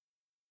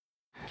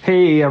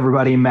Hey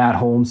everybody, Matt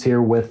Holmes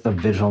here with the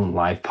Vigilant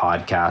Life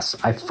podcast.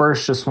 I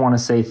first just want to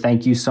say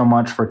thank you so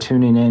much for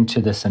tuning in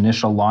to this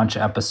initial launch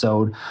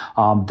episode.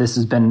 This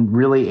has been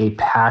really a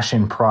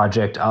passion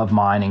project of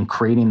mine in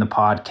creating the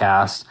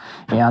podcast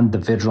and the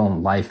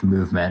Vigilant Life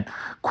movement.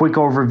 Quick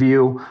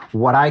overview,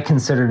 what I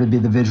consider to be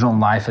the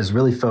Vigilant Life is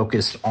really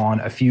focused on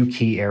a few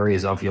key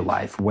areas of your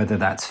life, whether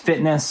that's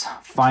fitness,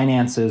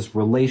 finances,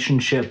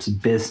 relationships,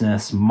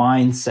 business,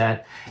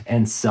 mindset,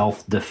 and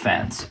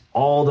self-defense.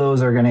 All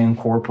those are going to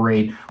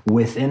incorporate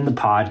within the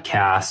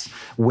podcast,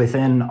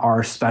 within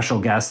our special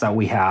guests that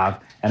we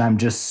have. And I'm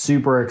just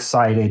super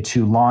excited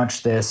to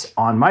launch this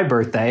on my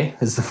birthday.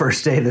 It's the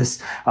first day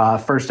this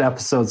first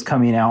episode's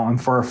coming out.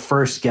 And for our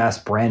first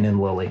guest, Brandon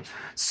Lilly.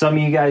 Some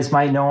of you guys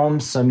might know him,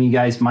 some of you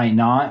guys might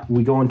not.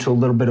 We go into a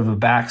little bit of a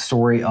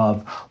backstory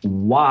of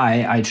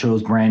why I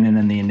chose Brandon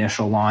in the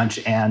initial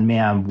launch. And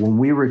man, when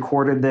we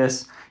recorded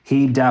this,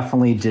 he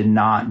definitely did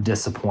not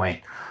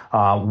disappoint.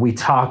 We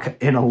talk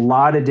in a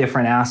lot of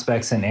different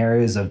aspects and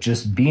areas of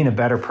just being a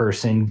better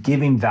person,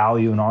 giving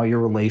value in all your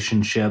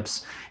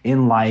relationships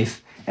in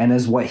life, and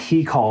as what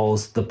he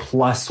calls the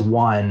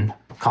 +1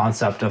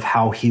 concept of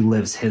how he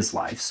lives his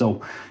life.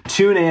 So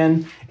tune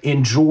in,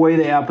 enjoy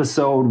the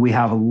episode. We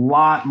have a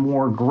lot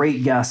more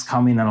great guests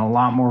coming and a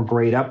lot more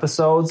great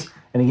episodes.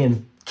 And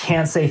again,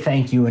 can't say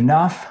thank you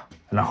enough.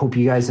 And I hope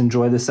you guys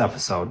enjoy this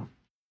episode.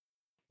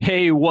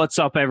 Hey, what's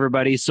up,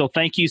 everybody? So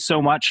thank you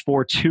so much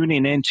for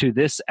tuning into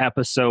this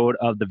episode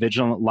of the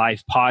Vigilant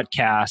Life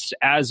podcast.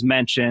 As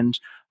mentioned,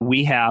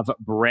 we have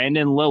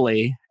Brandon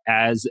Lilly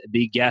as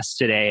the guest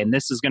today, and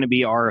this is going to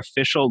be our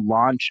official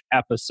launch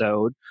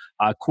episode.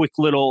 A quick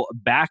little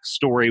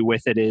backstory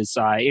with it is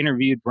I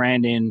interviewed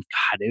Brandon,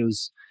 it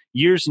was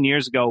years and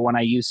years ago when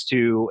I used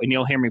to, and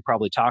you'll hear me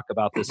probably talk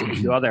about this in a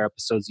few other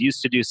episodes,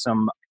 used to do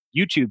some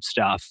YouTube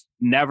stuff.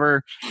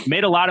 Never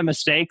made a lot of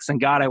mistakes, and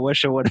God, I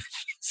wish I would have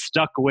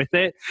stuck with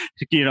it,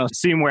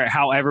 seeing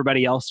how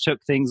everybody else took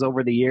things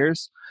over the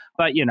years.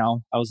 But,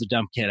 I was a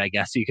dumb kid, I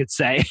guess you could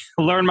say.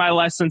 Learned my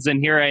lessons,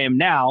 and here I am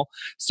now.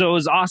 So it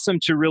was awesome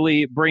to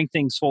really bring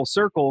things full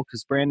circle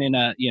because Brandon,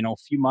 a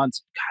few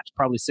months,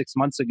 probably 6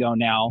 months ago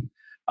now,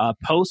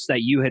 post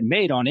that you had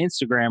made on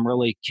Instagram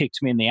really kicked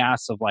me in the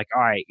ass of like,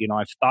 all right,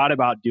 I've thought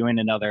about doing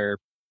another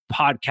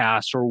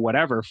podcast or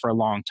whatever for a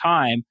long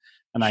time.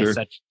 And sure. I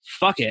said,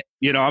 fuck it,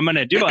 I'm going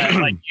to do it.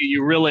 Like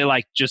you really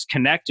just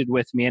connected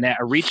with me. And I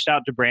reached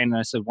out to Brandon.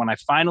 I said, when I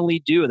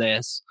finally do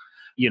this,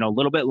 a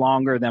little bit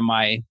longer than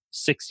my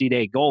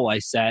 60-day goal I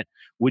set,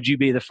 would you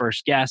be the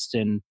first guest?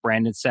 And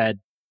Brandon said,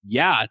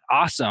 yeah,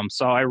 awesome.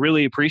 So I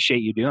really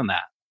appreciate you doing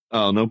that.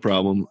 Oh, no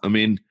problem. I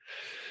mean,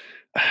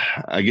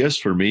 I guess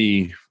for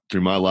me,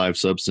 through my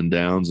life's ups and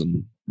downs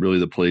and really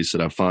the place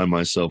that I find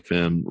myself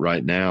in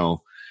right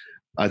now,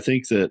 I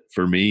think that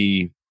for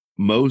me,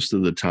 most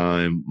of the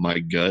time, my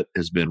gut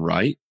has been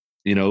right.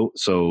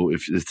 So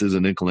if this is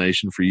an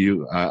inclination for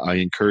you, I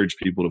encourage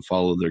people to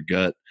follow their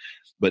gut.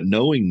 But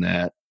knowing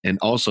that, and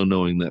also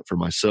knowing that for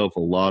myself, a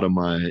lot of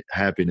my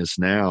happiness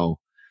now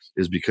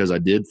is because I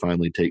did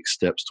finally take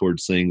steps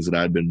towards things that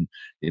I'd been,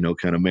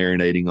 kind of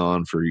marinating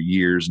on for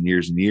years and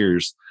years and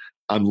years.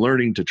 I'm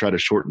learning to try to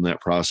shorten that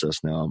process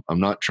now. I'm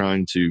not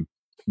trying to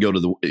go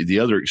to the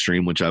other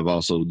extreme, which I've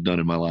also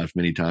done in my life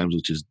many times,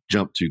 which is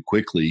jump too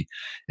quickly.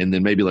 And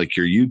then maybe like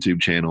your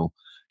YouTube channel,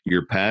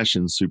 your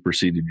passion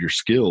superseded your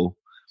skill.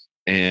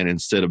 And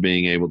instead of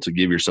being able to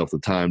give yourself the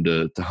time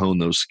to hone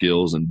those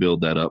skills and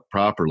build that up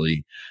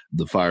properly,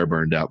 the fire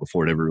burned out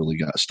before it ever really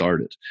got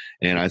started.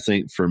 And I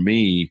think for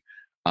me,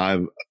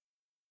 I've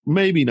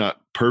maybe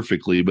not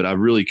perfectly, but I've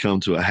really come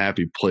to a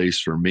happy place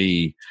for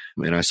me.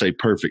 And I say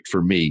perfect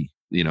for me,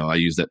 I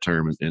use that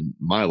term in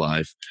my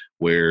life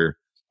where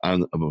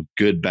I'm a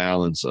good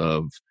balance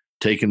of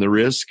taking the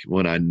risk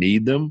when I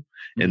need them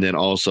and then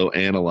also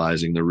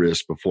analyzing the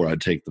risk before I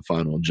take the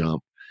final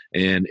jump.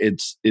 And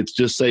it's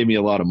just saved me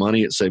a lot of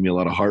money. It saved me a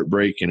lot of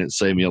heartbreak, and it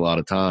saved me a lot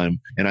of time.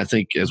 And I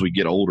think as we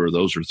get older,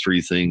 those are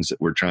three things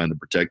that we're trying to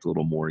protect a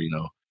little more,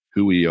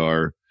 who we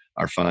are,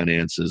 our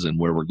finances, and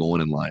where we're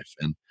going in life.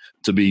 And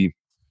to be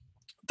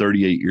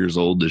 38 years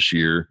old this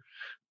year,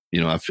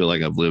 I feel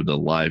like I've lived a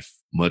life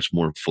much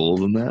more full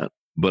than that.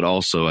 But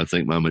also I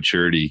think my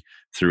maturity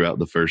throughout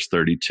the first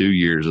 32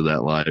 years of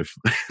that life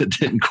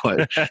didn't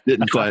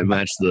quite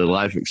match the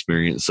life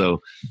experience.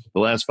 So the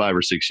last 5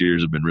 or 6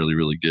 years have been really,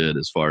 really good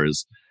as far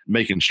as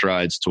making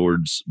strides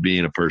towards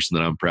being a person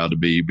that I'm proud to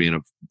be, being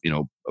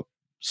a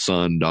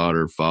son,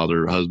 daughter,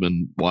 father,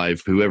 husband,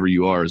 wife, whoever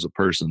you are as a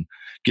person,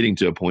 getting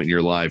to a point in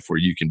your life where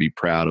you can be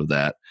proud of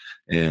that.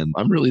 And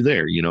I'm really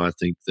there. I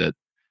think that,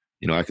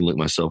 I can look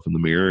myself in the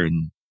mirror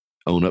and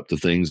own up to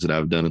things that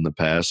I've done in the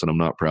past and I'm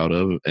not proud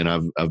of. And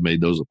I've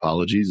made those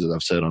apologies, as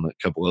I've said on a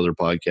couple other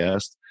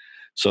podcasts.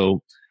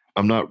 So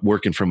I'm not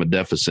working from a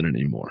deficit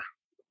anymore.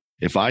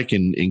 If I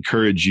can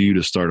encourage you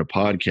to start a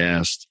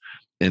podcast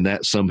and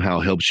that somehow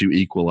helps you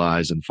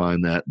equalize and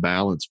find that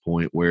balance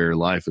point where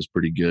life is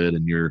pretty good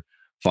and you're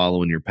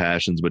following your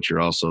passions, but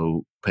you're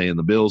also paying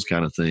the bills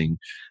kind of thing.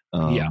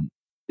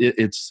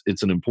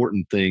 it's an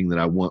important thing that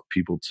I want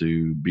people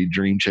to be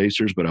dream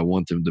chasers, but I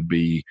want them to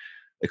be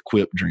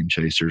equipped dream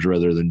chasers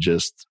rather than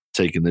just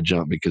taking the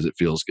jump because it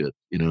feels good,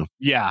 you know?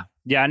 Yeah.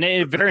 Yeah. And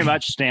it very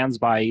much stands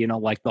by,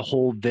 like the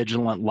whole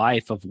vigilant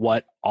life of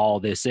what all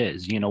this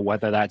is,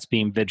 whether that's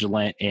being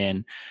vigilant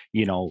in,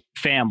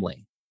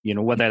 family,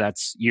 whether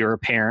that's you're a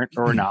parent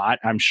or not.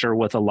 I'm sure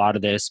with a lot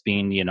of this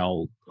being,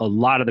 a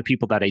lot of the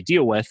people that I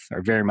deal with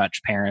are very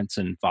much parents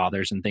and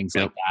fathers and things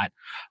like Yep. that.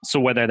 So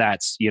whether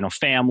that's,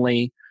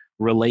 family,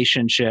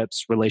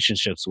 relationships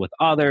with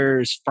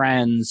others,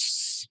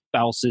 friends,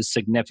 spouses,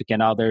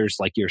 significant others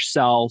like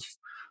yourself,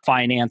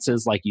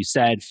 finances, like you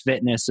said,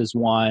 fitness is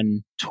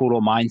one,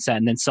 total mindset,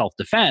 and then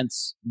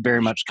self-defense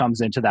very much comes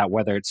into that,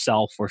 whether it's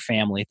self or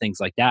family, things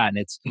like that. And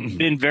it's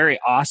been very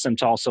awesome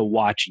to also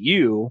watch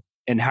you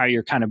and how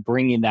you're kind of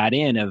bringing that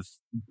in of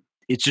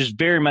it just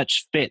very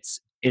much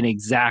fits in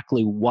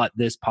exactly what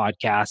this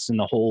podcast and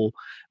the whole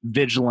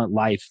vigilant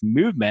life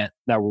movement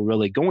that we're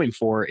really going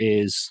for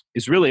is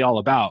really all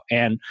about.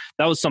 And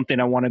that was something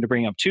I wanted to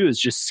bring up too, is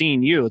just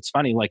seeing you. It's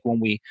funny, like when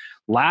we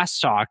last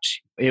talked,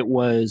 it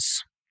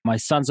was my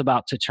son's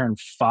about to turn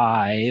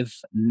 5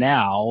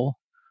 now.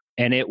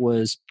 And it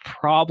was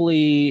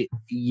probably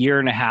a year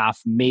and a half,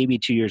 maybe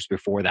 2 years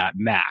before that,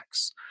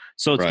 max.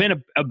 So it's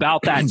been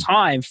about that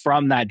time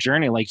from that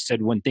journey, like you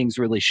said, when things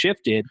really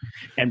shifted.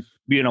 And,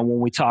 when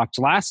we talked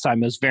last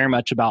time, it was very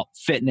much about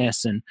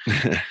fitness and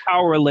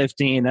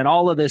powerlifting and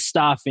all of this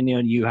stuff. And,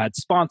 you had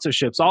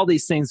sponsorships, all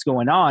these things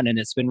going on. And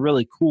it's been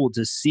really cool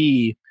to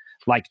see,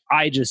 like,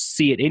 I just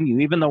see it in you,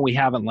 even though we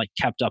haven't like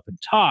kept up and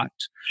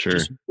talked,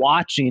 just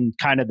watching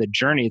kind of the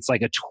journey. It's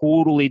like a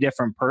totally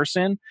different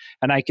person.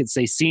 And I could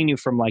say seeing you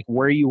from like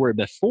where you were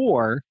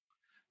before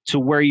to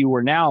where you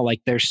were now, like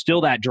there's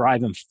still that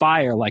drive and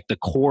fire, like the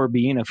core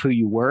being of who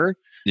you were.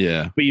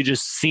 Yeah. But you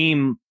just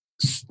seem,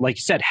 like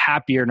you said,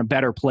 happier, in a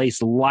better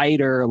place,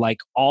 lighter, like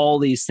all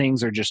these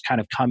things are just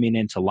kind of coming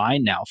into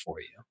line now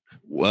for you.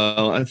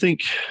 Well, I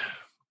think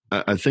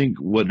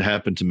what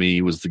happened to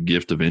me was the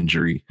gift of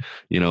injury.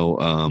 I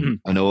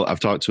know I've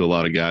talked to a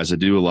lot of guys. I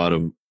do a lot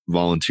of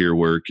volunteer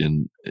work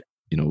and,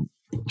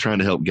 trying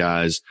to help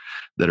guys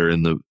that are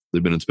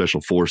they've been in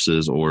special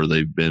forces or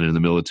they've been in the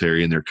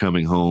military and they're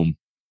coming home,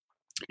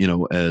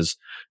 as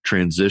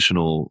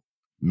transitional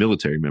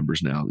military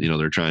members now.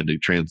 They're trying to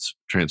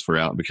transfer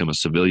out and become a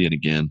civilian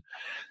again.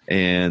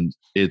 And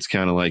it's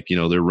kind of like,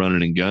 they're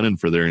running and gunning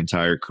for their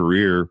entire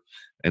career.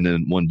 And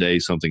then one day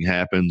something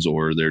happens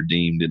or they're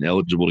deemed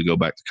ineligible to go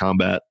back to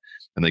combat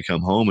and they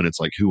come home and it's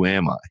like, who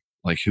am I?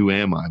 Like, who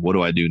am I? What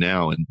do I do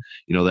now? And,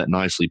 that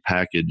nicely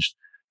packaged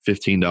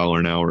 $15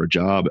 an hour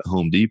job at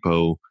Home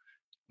Depot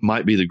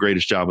might be the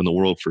greatest job in the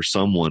world for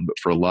someone. But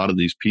for a lot of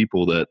these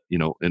people that,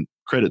 and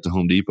credit to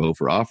Home Depot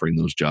for offering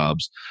those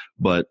jobs.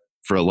 But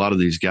for a lot of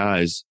these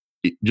guys,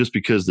 just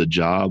because the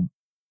job,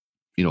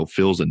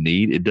 fills a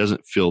need, it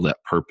doesn't fill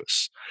that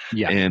purpose.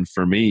 Yeah. And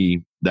for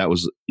me, that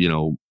was,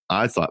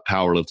 I thought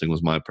powerlifting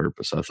was my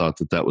purpose. I thought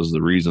that was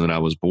the reason that I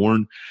was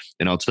born.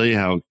 And I'll tell you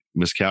how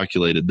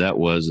miscalculated that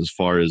was as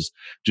far as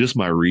just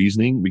my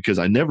reasoning, because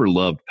I never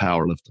loved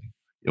powerlifting.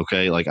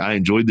 Okay. Like I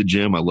enjoyed the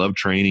gym. I loved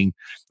training.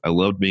 I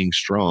loved being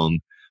strong.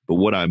 But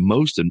what I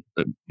most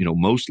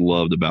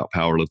loved about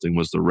powerlifting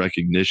was the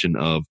recognition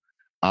of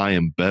I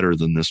am better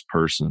than this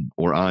person,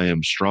 or I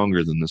am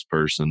stronger than this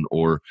person,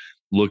 or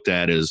looked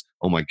at as,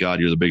 oh my God,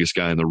 you're the biggest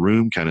guy in the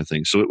room kind of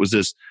thing. So it was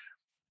this,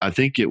 I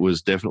think it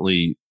was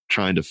definitely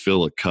trying to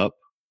fill a cup,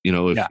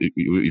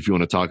 if you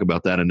want to talk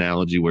about that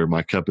analogy where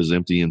my cup is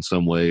empty in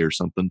some way or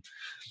something.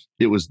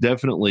 It was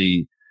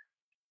definitely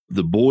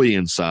the boy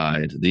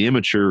inside, the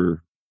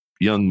immature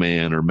young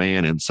man or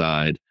man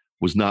inside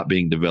was not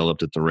being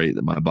developed at the rate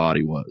that my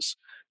body was.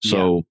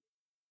 So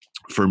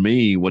for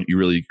me, what you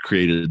really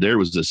created there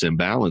was this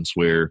imbalance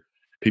where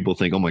people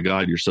think, oh my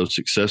God, you're so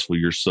successful.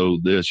 You're so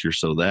this, you're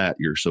so that,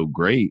 you're so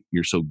great,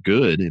 you're so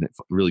good. And it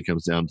really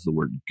comes down to the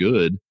word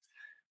good.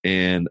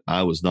 And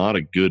I was not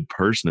a good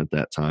person at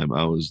that time.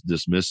 I was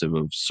dismissive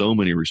of so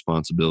many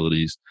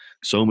responsibilities,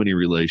 so many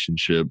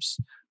relationships.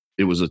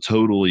 It was a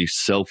totally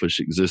selfish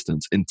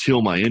existence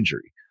until my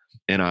injury.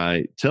 And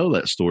I tell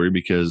that story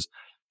because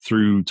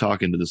through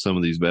talking to some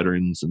of these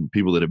veterans and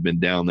people that have been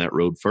down that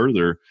road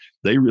further,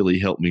 they really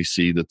helped me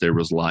see that there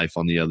was life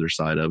on the other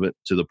side of it,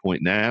 to the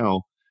point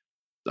now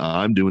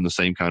I'm doing the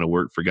same kind of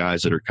work for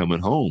guys that are coming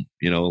home.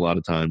 A lot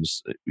of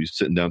times we're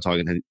sitting down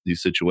talking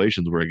these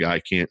situations where a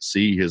guy can't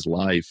see his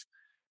life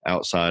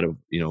outside of,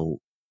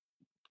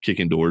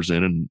 kicking doors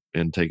in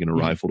and taking a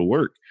rifle to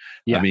work.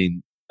 Yeah. I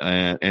mean,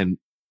 and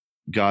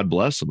God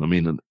bless them. I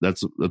mean,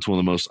 that's one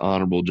of the most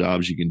honorable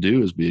jobs you can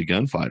do is be a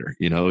gunfighter.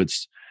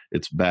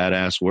 It's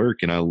badass work,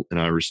 and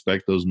I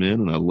respect those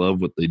men and I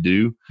love what they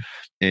do.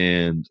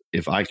 And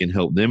if I can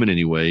help them in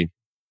any way,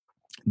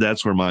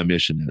 that's where my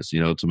mission is,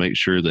 to make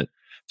sure that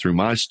through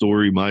my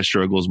story, my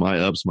struggles, my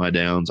ups, my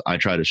downs, I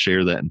try to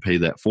share that and pay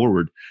that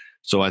forward.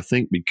 So I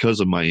think because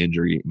of my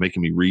injury,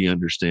 making me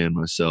re-understand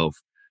myself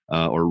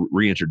or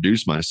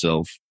reintroduce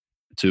myself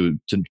to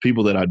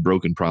people that I'd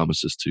broken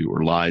promises to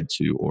or lied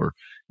to or,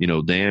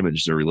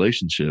 damaged their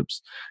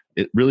relationships,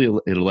 it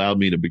allowed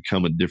me to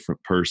become a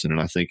different person.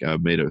 And I think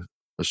I've made a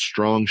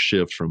strong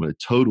shift from a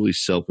totally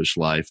selfish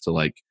life to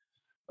like,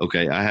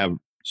 okay, I have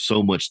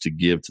so much to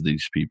give to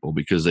these people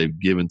because they've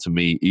given to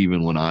me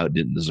even when I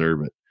didn't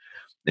deserve it.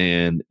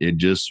 And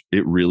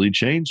it really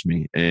changed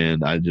me.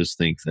 And I just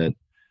think that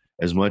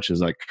as much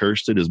as I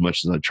cursed it, as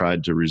much as I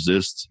tried to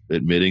resist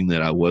admitting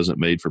that I wasn't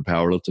made for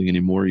powerlifting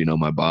anymore,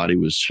 my body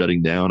was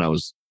shutting down. I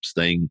was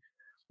staying,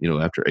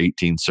 after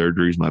 18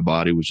 surgeries, my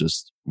body was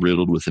just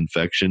riddled with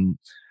infection.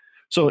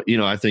 So,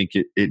 I think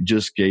it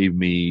just gave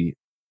me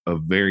a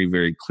very,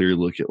 very clear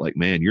look at like,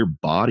 man, your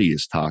body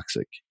is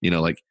toxic,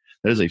 like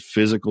that is a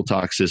physical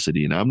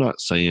toxicity. And I'm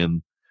not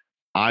saying,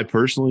 I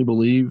personally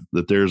believe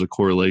that there's a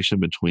correlation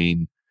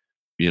between,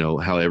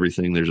 how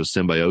everything, there's a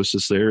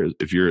symbiosis there.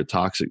 If you're a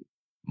toxic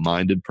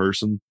minded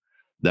person,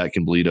 that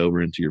can bleed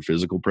over into your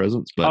physical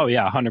presence. But oh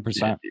yeah,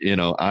 100%.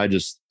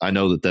 I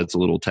know that that's a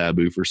little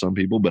taboo for some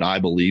people, but I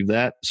believe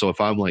that. So if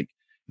I'm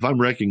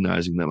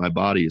recognizing that my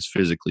body is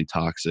physically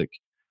toxic,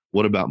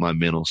 what about my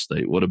mental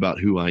state? What about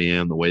who I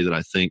am, the way that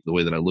I think, the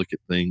way that I look at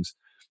things?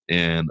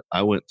 And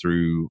I went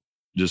through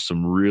just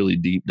some really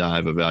deep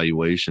dive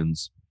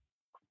evaluations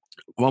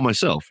well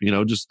myself,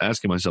 just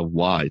asking myself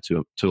why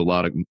to a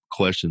lot of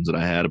questions that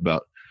I had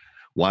about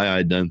why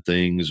I'd done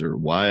things or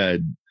why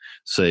I'd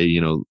say,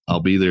 I'll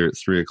be there at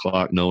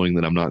 3:00 knowing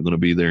that I'm not going to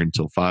be there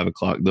until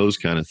 5:00, those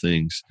kind of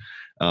things.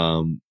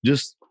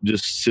 Just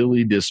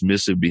silly,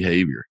 dismissive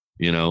behavior,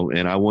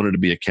 and I wanted to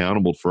be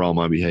accountable for all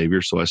my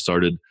behavior. So I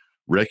started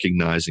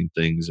recognizing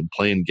things and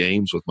playing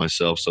games with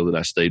myself so that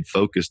I stayed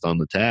focused on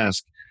the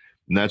task.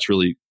 And that's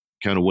really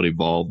kind of what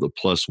evolved the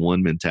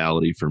 +1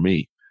 mentality for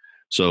me.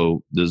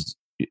 So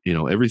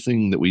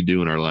everything that we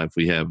do in our life,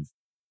 we have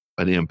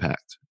an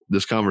impact.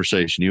 This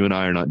conversation, you and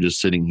I are not just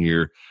sitting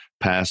here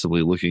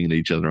passively looking at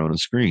each other on a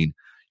screen.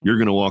 You're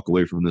going to walk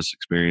away from this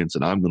experience,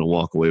 and I'm going to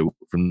walk away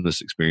from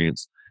this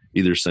experience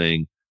either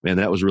saying, man,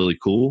 that was really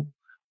cool,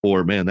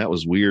 or man, that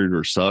was weird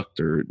or sucked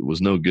or it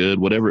was no good,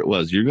 whatever it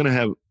was. You're going to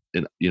have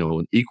an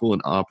equal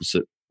and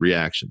opposite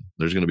reaction.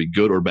 There's going to be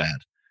good or bad.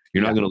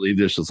 You're not going to leave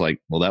this as like,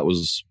 well, that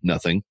was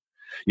nothing.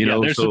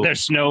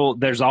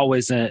 There's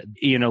always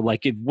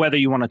like whether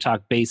you want to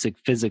talk basic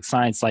physics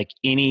science, like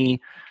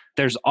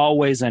there's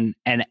always an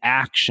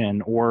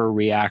action or a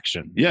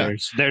reaction. Yeah.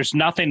 There's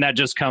nothing that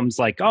just comes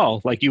like,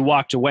 oh, like you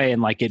walked away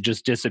and like it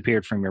just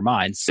disappeared from your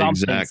mind.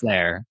 Something's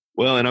there.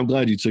 Well, and I'm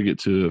glad you took it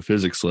to a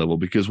physics level,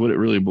 because what it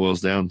really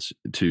boils down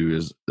to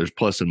is there's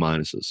plus and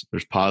minuses.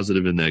 There's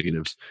positive and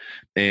negatives.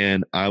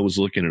 And I was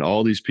looking at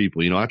all these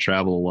people, I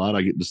travel a lot.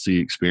 I get to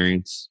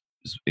experience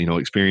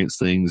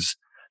things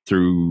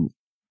through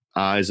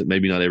eyes that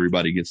maybe not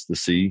everybody gets to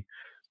see.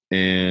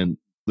 And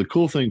the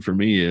cool thing for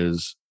me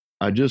is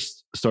I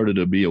just started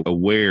to be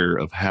aware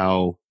of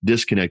how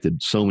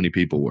disconnected so many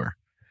people were.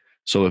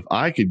 So if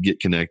I could get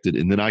connected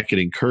and then I could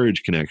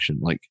encourage connection,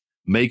 like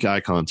make eye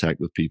contact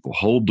with people,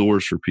 hold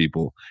doors for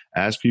people,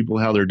 ask people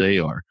how their day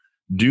are.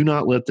 Do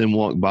not let them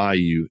walk by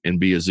you and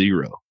be a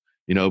zero,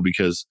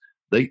 because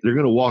they're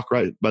going to walk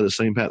right by the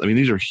same path. I mean,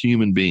 these are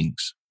human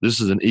beings.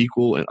 This is an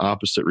equal and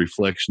opposite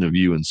reflection of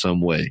you in some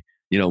way,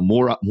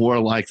 more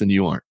alike than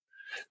you aren't.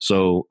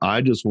 So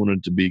I just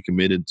wanted to be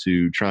committed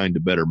to trying to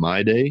better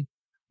my day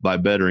by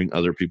bettering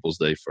other people's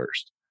day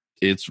first.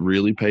 It's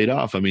really paid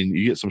off. I mean,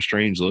 you get some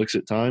strange looks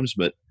at times,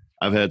 but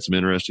I've had some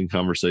interesting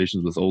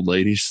conversations with old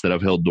ladies that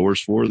I've held doors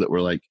for that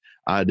were like,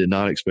 I did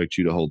not expect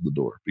you to hold the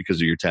door because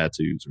of your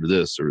tattoos or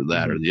this or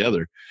that or the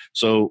other.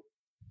 So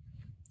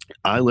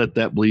I let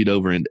that bleed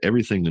over into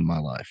everything in my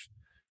life.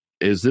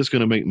 Is this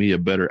going to make me a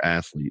better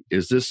athlete?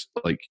 Is this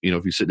like,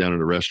 if you sit down at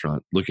a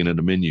restaurant looking at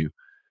a menu,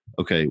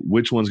 okay,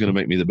 which one's going to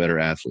make me the better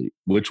athlete?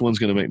 Which one's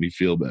going to make me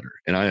feel better?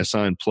 And I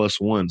assign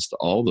 +1s to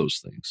all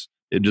those things.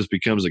 It just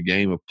becomes a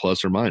game of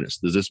plus or minus.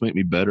 Does this make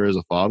me better as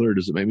a father, or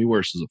does it make me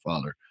worse as a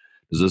father?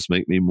 Does this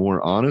make me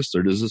more honest,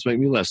 or does this make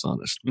me less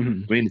honest?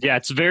 Mm-hmm. I mean, yeah,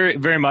 it's very,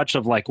 very much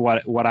of like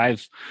what I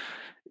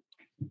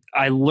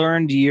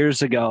learned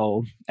years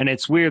ago, and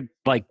it's weird,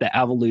 like the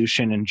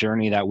evolution and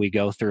journey that we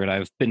go through. And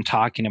I've been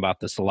talking about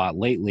this a lot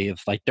lately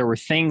of like, there were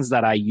things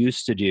that I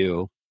used to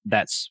do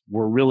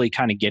were really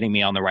kind of getting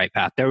me on the right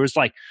path. There was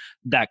like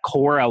that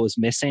core I was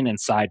missing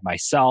inside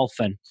myself,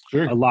 and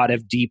a lot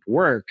of deep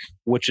work,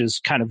 which is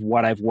kind of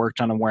what I've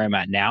worked on and where I'm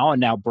at now. And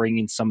now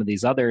bringing some of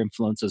these other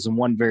influences. And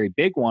one very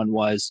big one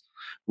was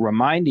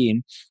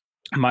reminding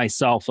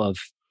myself of,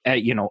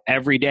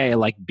 every day,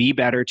 like be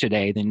better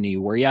today than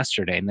you were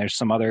yesterday. And there's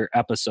some other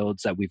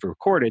episodes that we've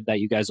recorded that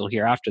you guys will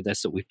hear after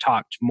this that we've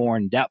talked more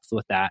in depth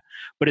with that,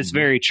 but it's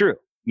very true.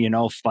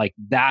 If like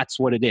that's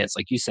what it is.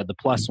 Like you said, the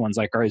 +1's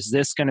like, is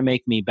this going to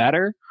make me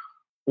better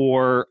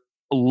or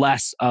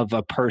less of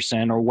a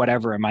person or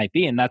whatever it might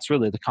be? And that's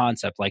really the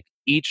concept. Like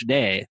each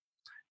day,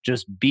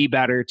 just be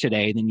better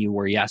today than you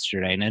were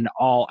yesterday, and in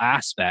all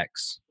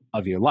aspects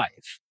of your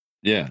life.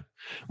 Yeah.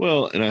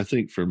 Well, and I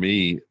think for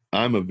me,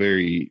 I'm a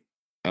very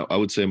I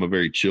would say I'm a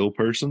very chill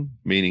person,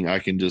 meaning I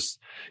can just,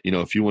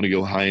 if you want to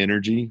go high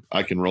energy,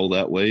 I can roll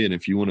that way. And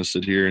if you want to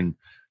sit here and,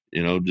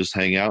 just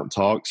hang out and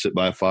talk, sit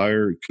by a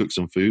fire, cook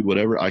some food,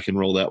 whatever, I can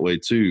roll that way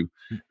too.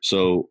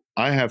 So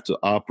I have to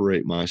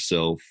operate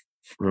myself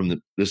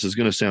this is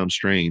going to sound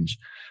strange,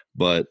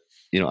 but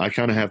I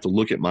kind of have to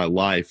look at my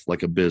life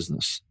like a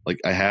business. Like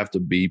I have to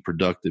be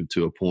productive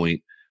to a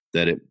point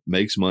that it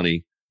makes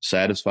money,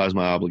 satisfies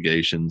my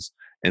obligations,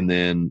 and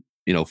then,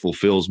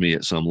 fulfills me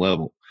at some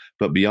level.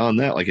 But beyond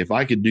that, like if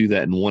I could do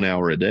that in 1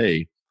 hour a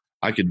day,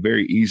 I could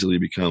very easily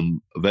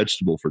become a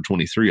vegetable for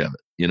 23 of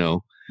it.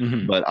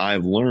 Mm-hmm. But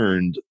I've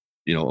learned,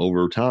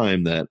 over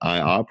time that I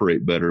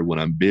operate better when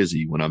I'm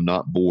busy, when I'm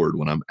not bored,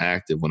 when I'm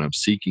active, when I'm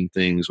seeking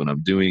things, when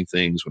I'm doing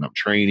things, when I'm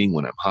training,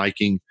 when I'm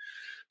hiking.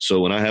 So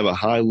when I have a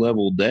high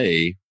level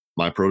day,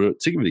 my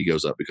productivity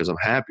goes up because I'm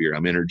happier,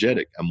 I'm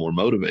energetic, I'm more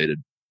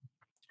motivated.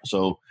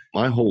 So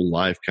my whole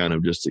life kind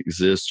of just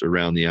exists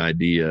around the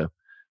idea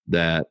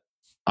that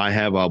I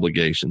have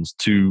obligations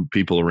to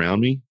people around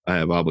me. I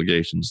have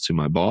obligations to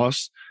my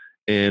boss.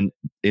 And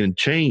in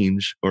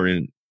change or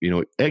in,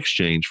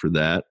 exchange for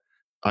that,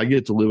 I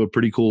get to live a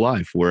pretty cool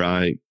life where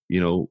I,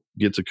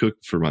 get to cook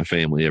for my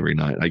family every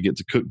night. I get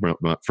to cook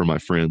for my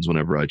friends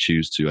whenever I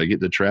choose to. I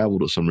get to travel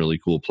to some really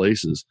cool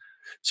places.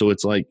 So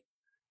it's like,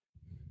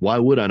 why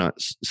would I not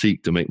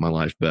seek to make my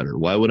life better?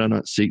 Why would I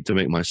not seek to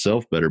make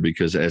myself better?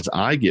 Because as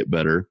I get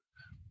better,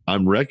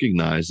 I'm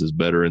recognized as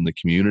better in the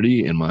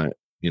community, in my,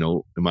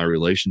 in my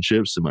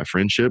relationships and my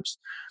friendships.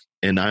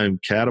 And I'm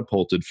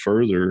catapulted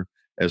further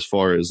as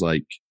far as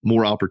like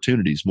more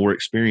opportunities, more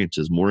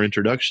experiences, more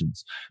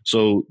introductions.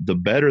 So the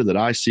better that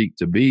I seek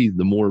to be,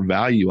 the more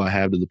value I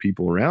have to the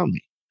people around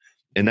me.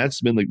 And that's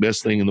been the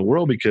best thing in the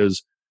world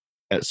because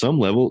at some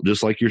level,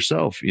 just like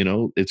yourself,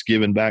 it's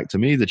given back to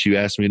me that you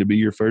asked me to be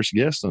your first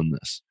guest on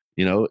this.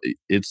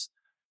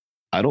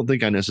 I don't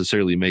think I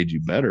necessarily made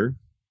you better.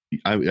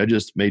 I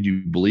just made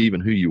you believe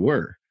in who you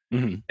were.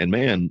 Mm-hmm. And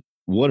man,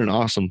 what an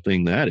awesome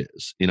thing that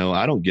is.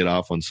 I don't get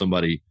off on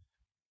somebody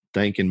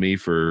thanking me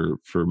for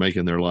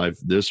making their life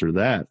this or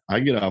that.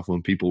 I get off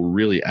when people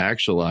really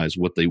actualize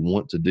what they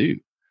want to do.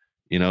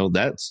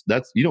 That's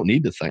you don't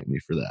need to thank me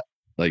for that.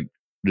 Like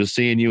just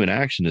seeing you in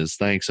action is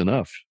thanks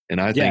enough. And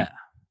I think,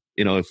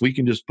 if we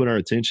can just put our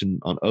attention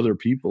on other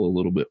people a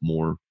little bit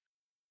more,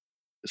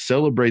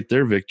 celebrate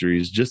their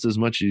victories just as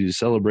much as you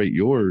celebrate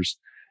yours.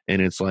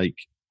 And it's like,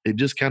 it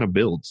just kind of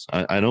builds.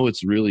 I know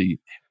it's really,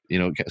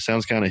 it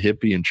sounds kind of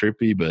hippie and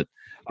trippy, but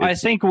I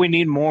think we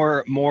need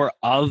more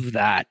of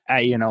that.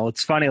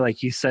 It's funny,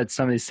 like you said,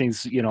 some of these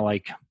things,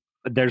 like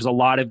there's a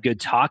lot of good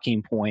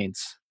talking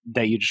points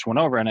that you just went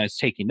over and I was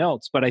taking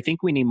notes, but I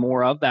think we need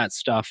more of that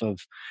stuff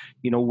of,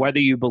 whether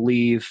you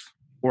believe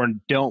or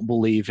don't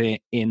believe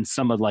in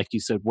some of, like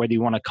you said, whether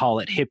you want to call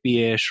it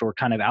hippie-ish or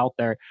kind of out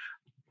there.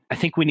 I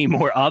think we need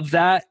more of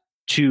that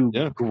to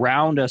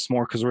ground us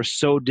more because we're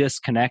so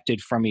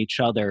disconnected from each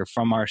other,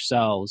 from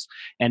ourselves,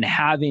 and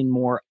having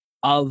more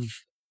of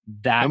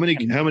that.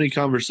 How many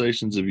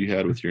conversations have you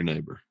had with your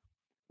neighbor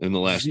in the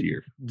last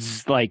year?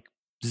 Like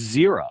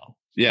zero.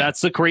 Yeah. That's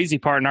the crazy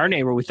part. In our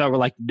neighbor, we thought we're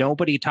like,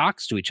 nobody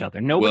talks to each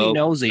other. Nobody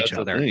knows each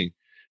other.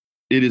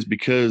 It is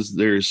because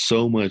there's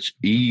so much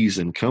ease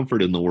and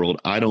comfort in the world.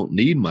 I don't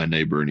need my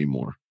neighbor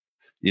anymore.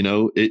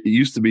 It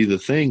used to be the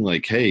thing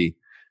like, hey,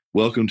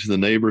 welcome to the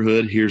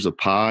neighborhood. Here's a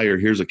pie or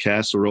here's a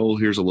casserole.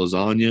 Here's a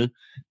lasagna.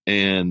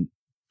 And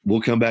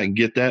we'll come back and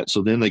get that.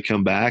 So then they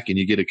come back and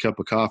you get a cup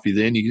of coffee.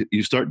 Then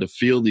you start to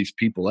feel these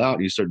people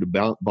out. You start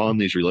to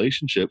bond these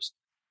relationships.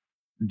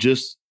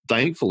 Just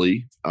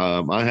thankfully,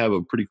 I have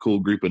a pretty cool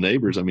group of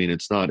neighbors. I mean,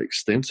 it's not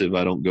extensive.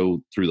 I don't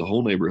go through the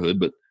whole neighborhood,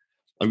 but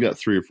I've got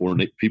 3 or 4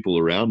 people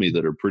around me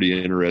that are pretty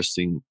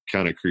interesting,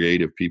 kind of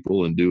creative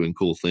people and doing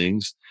cool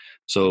things.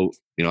 So,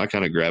 I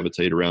kind of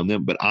gravitate around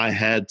them, but I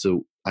had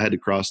to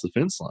cross the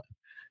fence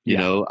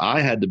line. I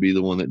had to be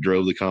the one that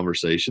drove the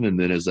conversation. And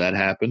then as that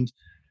happened,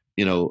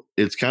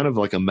 it's kind of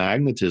like a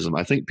magnetism.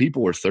 I think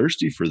people are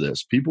thirsty for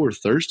this. People are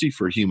thirsty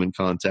for human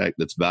contact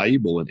that's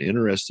valuable and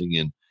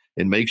interesting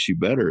and makes you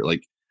better.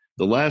 Like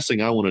the last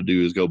thing I want to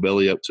do is go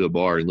belly up to a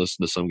bar and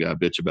listen to some guy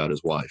bitch about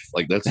his wife.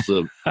 Like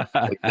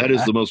that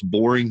is the most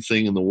boring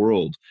thing in the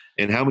world.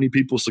 And how many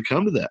people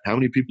succumb to that? How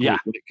many people, when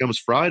it comes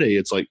Friday,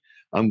 it's like,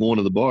 I'm going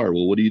to the bar.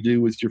 Well, what do you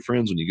do with your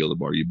friends when you go to the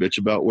bar? You bitch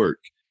about work.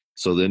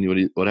 So then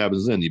what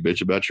happens then? You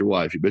bitch about your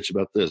wife. You bitch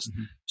about this.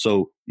 Mm-hmm.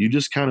 So you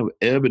just kind of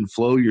ebb and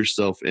flow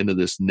yourself into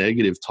this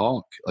negative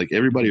talk. Like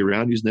everybody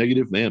around you is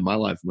negative. Man, my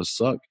life must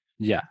suck.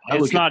 Yeah.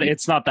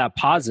 It's not that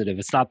positive.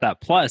 It's not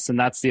that plus. And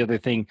that's the other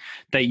thing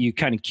that you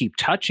kind of keep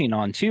touching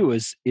on too,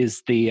 is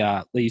the,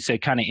 like you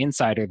said, kind of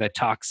insider, the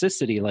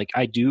toxicity. Like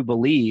I do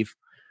believe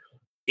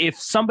if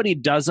somebody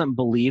doesn't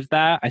believe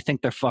that, I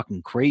think they're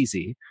fucking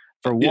crazy.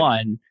 For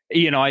one,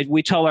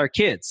 we tell our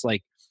kids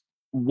like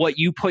what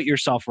you put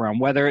yourself around,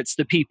 whether it's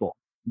the people,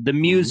 the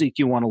music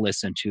you want to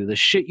listen to, the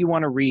shit you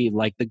want to read,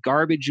 like the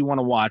garbage you want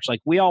to watch.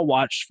 Like we all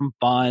watch some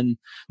fun,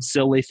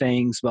 silly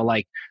things, but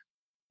like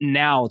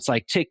now it's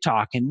like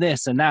TikTok and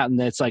this and that.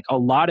 And it's like a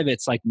lot of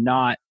it's like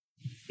not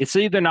it's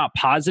either not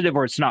positive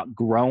or it's not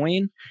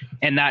growing,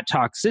 and that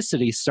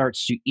toxicity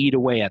starts to eat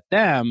away at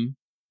them,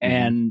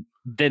 and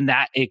then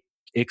that it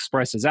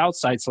expresses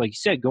outside. So like you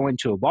said, going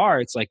to a bar,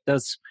 it's like,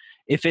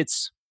 if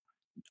it's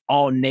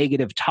all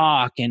negative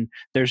talk and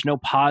there's no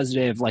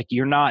positive, like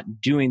you're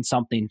not doing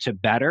something to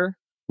better,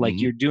 like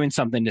you're doing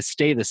something to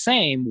stay the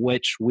same,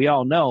 which we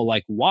all know,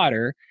 like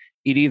water,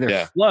 it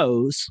either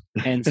flows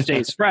and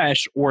stays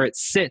fresh or it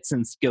sits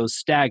and goes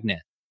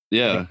stagnant.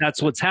 Yeah. Like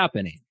that's what's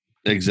happening.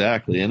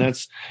 Exactly. And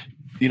that's,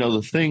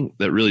 the thing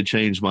that really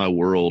changed my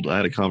world. I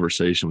had a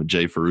conversation with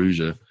Jay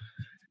Ferrugia.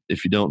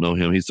 If you don't know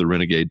him, he's the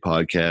Renegade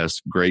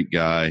podcast. Great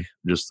guy,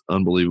 just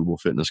unbelievable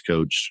fitness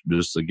coach.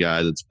 Just a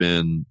guy that's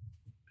been,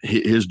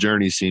 his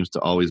journey seems to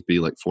always be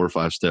like 4 or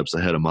 5 steps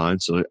ahead of mine.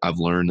 So I've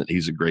learned that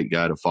he's a great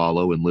guy to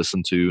follow and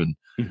listen to, and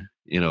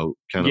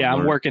kind of. Yeah,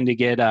 I'm working to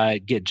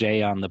get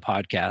Jay on the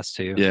podcast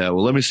too. Yeah,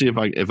 well, let me see if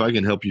I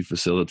can help you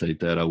facilitate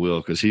that. I will,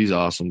 because he's an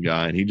awesome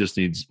guy, and he just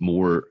needs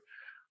more.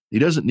 He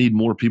doesn't need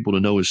more people to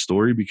know his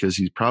story because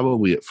he's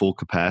probably at full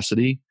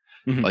capacity.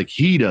 Like,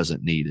 he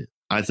doesn't need it.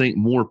 I think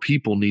more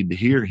people need to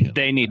hear him.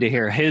 They need to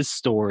hear his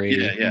story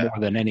more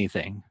than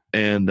anything.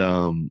 And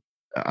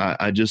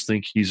I just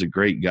think he's a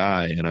great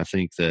guy, and I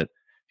think that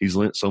he's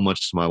lent so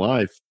much to my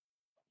life.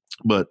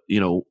 But,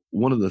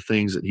 one of the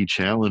things that he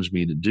challenged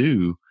me to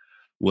do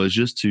was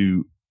just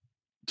to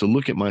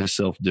look at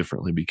myself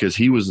differently, because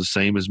he was the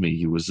same as me.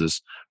 He was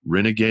this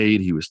renegade.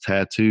 He was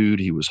tattooed.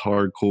 He was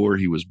hardcore.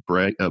 He was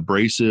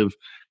abrasive.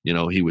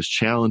 He was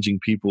challenging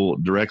people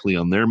directly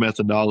on their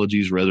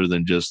methodologies rather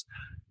than just,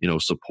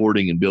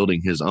 supporting and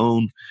building his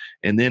own.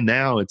 And then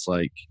now it's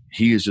like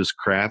he has just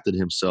crafted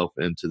himself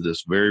into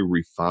this very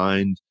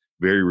refined,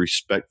 very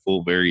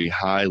respectful, very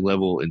high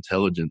level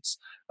intelligence.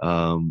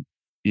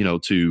 He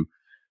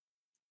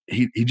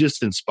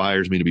just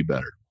inspires me to be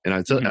better. And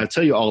I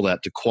tell you all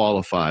that to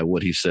qualify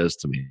what he says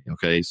to me.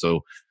 Okay.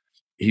 So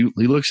he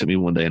looks at me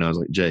one day and I was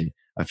like, Jay,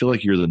 I feel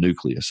like you're the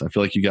nucleus. I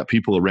feel like you got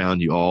people around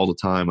you all the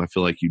time. I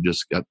feel like you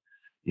just got,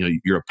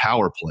 you're a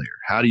power player.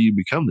 How do you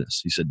become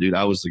this? He said, dude,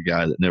 I was the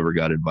guy that never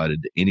got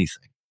invited to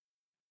anything.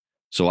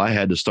 So I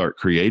had to start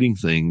creating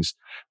things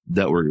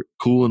that were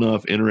cool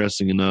enough,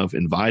 interesting enough,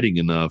 inviting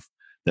enough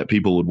that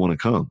people would want to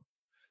come.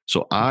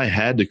 So I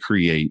had to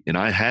create, and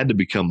I had to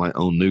become my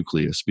own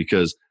nucleus,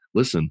 because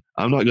listen,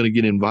 I'm not going to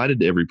get invited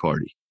to every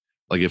party.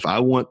 Like, if I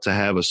want to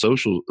have a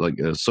social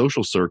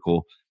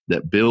circle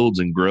that builds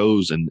and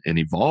grows and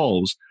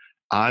evolves,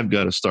 I've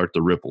got to start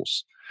the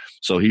ripples.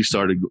 So he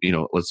started,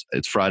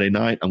 it's Friday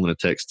night. I'm going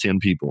to text 10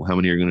 people. How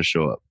many are going to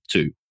show up?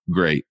 2.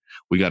 Great.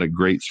 We got a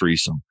great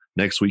threesome.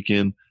 Next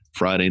weekend,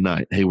 Friday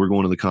night. Hey, we're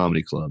going to the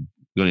comedy club. I'm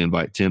going to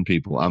invite 10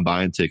 people. I'm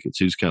buying tickets.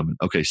 Who's coming?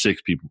 Okay,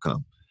 6 people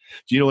come.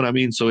 Do you know what I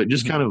mean? So it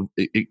just kind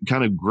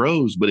of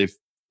grows. But if,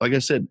 like I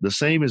said, the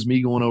same as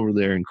me going over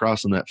there and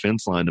crossing that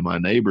fence line to my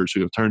neighbors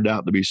who have turned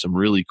out to be some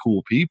really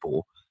cool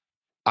people,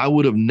 I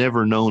would have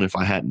never known if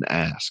I hadn't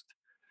asked.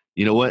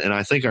 You know what? And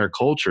I think our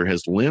culture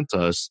has lent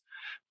us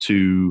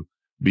to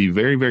be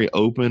very, very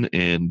open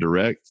and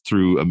direct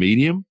through a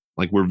medium.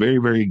 Like, we're very,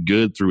 very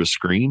good through a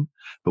screen,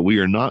 but we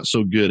are not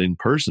so good in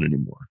person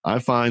anymore. I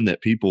find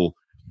that people,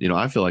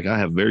 I feel like I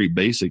have very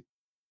basic,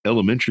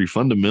 elementary,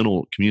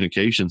 fundamental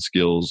communication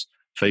skills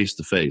face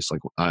to face.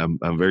 Like, I'm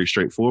very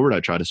straightforward. I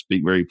try to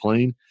speak very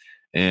plain,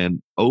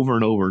 and over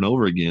and over and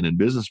over again in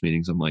business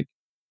meetings, I'm like,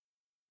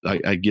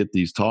 I get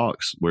these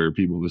talks where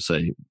people would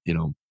say,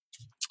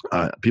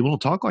 people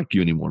don't talk like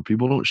you anymore.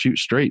 People don't shoot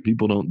straight.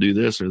 People don't do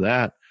this or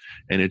that.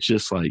 And it's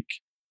just like,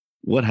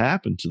 what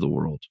happened to the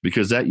world?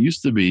 Because that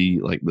used to be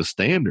like the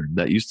standard.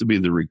 That used to be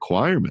the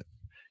requirement.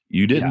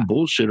 You didn't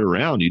bullshit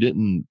around. You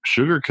didn't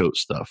sugarcoat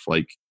stuff.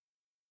 Like,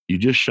 you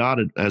just shot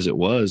it as it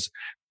was.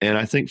 And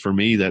I think for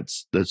me,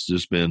 that's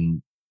just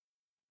been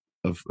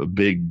a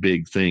big,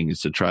 big thing,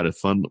 is to try to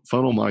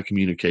funnel my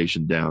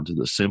communication down to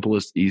the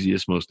simplest,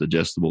 easiest, most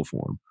digestible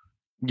form.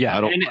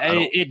 Yeah.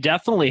 It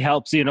definitely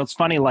helps. It's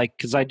funny, like,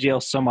 cause I deal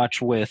so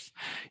much with,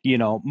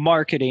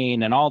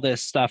 marketing and all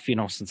this stuff,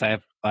 since I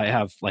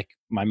have like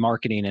my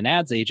marketing and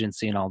ads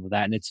agency and all of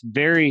that. And it's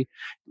very,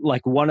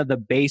 like, one of the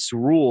base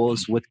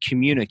rules with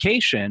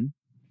communication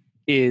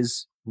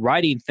is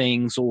writing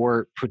things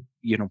or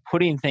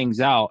putting things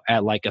out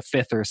at like a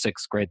 5th or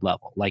 6th grade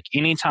level. Like,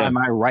 anytime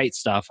I write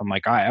stuff, I'm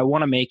like, I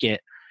want to make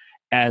it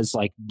as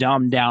like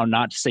dumbed down,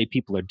 not to say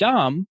people are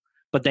dumb,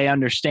 but they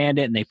understand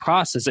it and they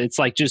process it. It's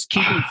like just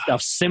keeping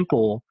stuff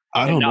simple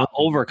and not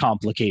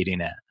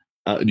overcomplicating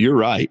it. You're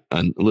right.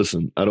 And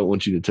listen, I don't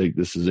want you to take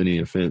this as any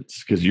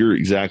offense, because you're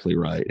exactly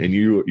right. And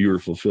you're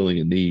fulfilling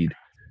a need,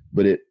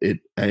 but it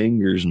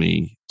angers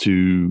me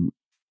to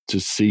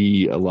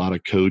see a lot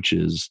of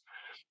coaches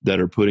that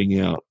are putting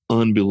out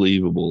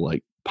unbelievable,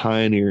 like,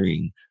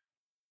 pioneering,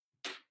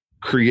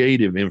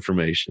 creative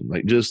information,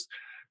 like just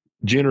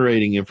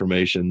generating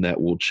information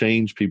that will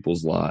change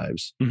people's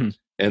lives.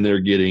 And they're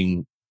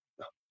getting,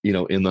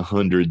 in the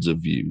hundreds of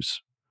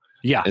views.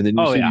 Yeah. And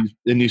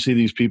then you see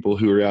these people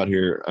who are out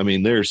here. I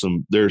mean, there's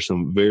some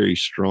very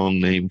strong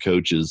name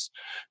coaches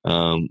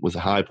with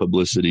high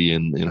publicity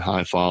and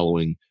high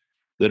following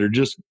that are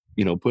just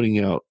putting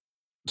out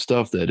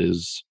stuff that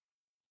is,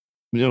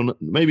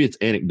 maybe it's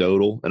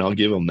anecdotal, and I'll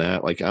give them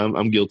that. Like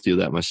I'm guilty of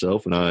that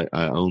myself, and I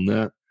own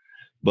that.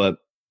 But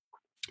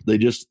they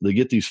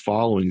get these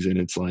followings, and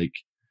it's like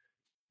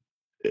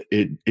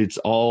it's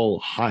all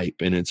hype,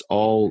 and it's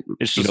all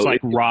It's just like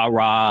rah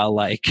rah,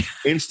 like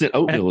instant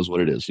oatmeal is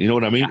what it is. You know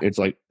what I mean? yeah. It's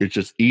like it's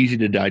just easy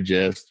to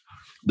digest.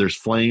 There's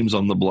flames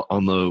on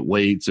the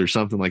weights or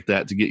something like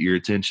that to get your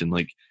attention.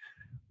 Like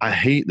I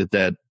hate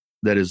that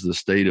is the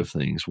state of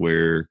things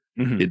where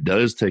it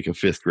does take a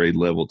fifth grade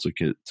level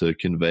to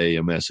convey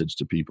a message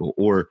to people,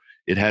 or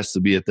it has to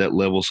be at that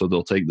level so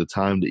they'll take the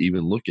time to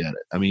even look at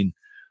it. I mean,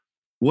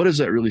 what does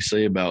that really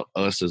say about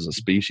us as a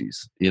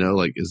species?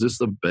 Like, is this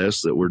the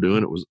best that we're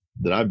doing?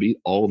 Did I beat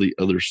all the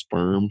other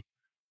sperm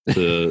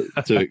to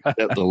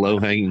accept the low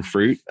hanging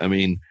fruit? I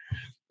mean,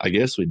 I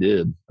guess we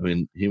did. I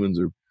mean, humans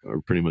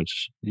are pretty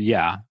much,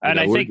 and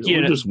I think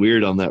we're just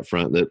weird on that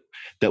front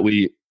that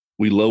we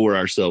lower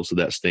ourselves to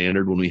that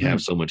standard when we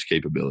have so much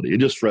capability. It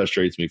just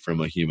frustrates me from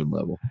a human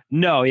level.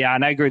 No, yeah,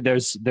 and I agree.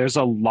 There's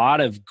a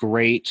lot of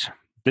great.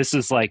 This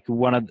is like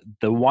one of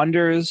the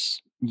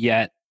wonders,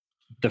 yet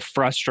the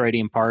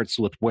frustrating parts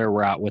with where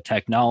we're at with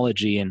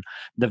technology and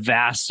the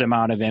vast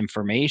amount of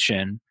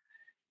information.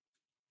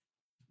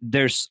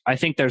 I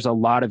think there's a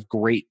lot of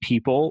great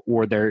people,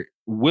 or there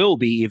will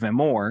be even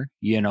more,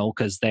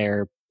 because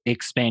they're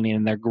expanding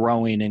and they're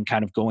growing and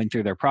kind of going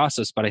through their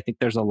process. But I think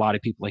there's a lot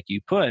of people, like you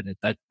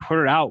that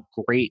put out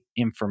great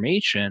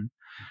information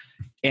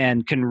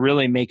and can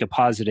really make a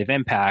positive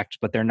impact,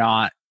 but they're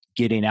not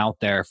getting out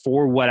there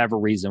for whatever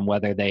reason,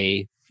 whether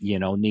they,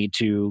 need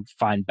to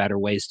find better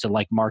ways to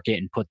like market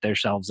and put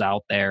themselves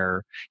out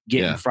there,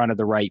 get in front of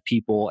the right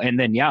people. And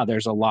then,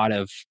 there's a lot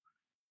of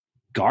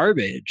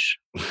garbage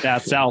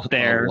that's out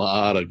there. A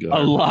lot of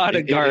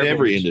garbage in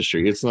every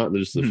industry. It's not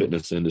just the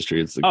fitness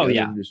industry. It's the gun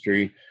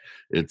industry.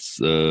 It's,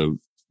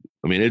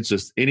 it's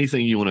just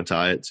anything you want to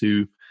tie it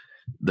to,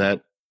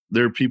 that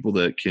there are people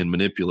that can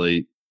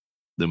manipulate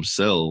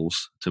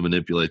themselves to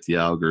manipulate the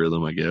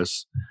algorithm, I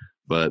guess.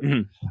 But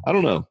I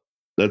don't know.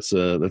 That's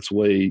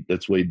way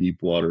deep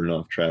water and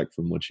off track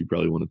from what you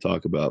probably want to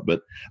talk about.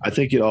 But I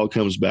think it all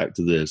comes back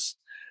to this.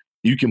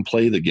 You can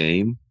play the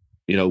game,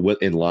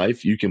 what in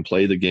life, you can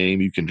play the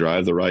game, you can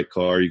drive the right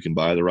car, you can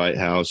buy the right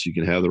house, you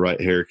can have the right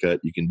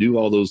haircut, you can do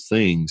all those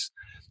things,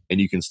 and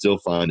you can still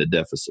find a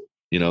deficit.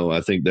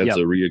 I think that's a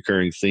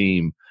reoccurring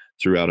theme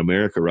throughout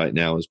America right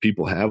now, is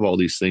people have all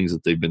these things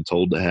that they've been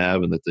told to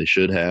have and that they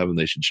should have and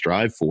they should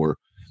strive for,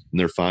 and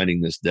they're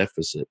finding this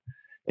deficit.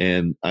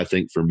 And I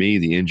think for me,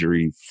 the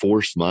injury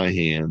forced my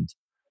hand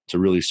to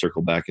really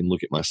circle back and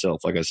look at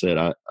myself. Like I said,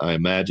 I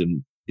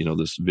imagine,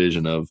 this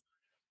vision of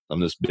I'm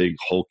this big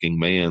hulking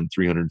man,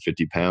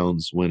 350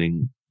 pounds,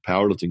 winning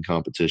powerlifting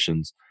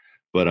competitions,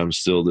 but I'm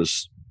still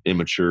this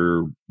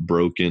immature,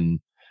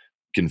 broken,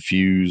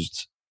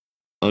 confused,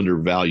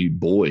 undervalued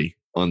boy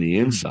on the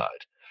inside.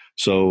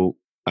 So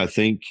I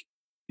think,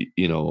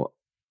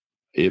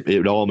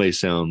 it all may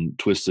sound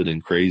twisted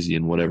and crazy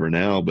and whatever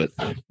now, but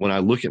when I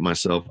look at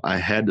myself, I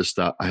had to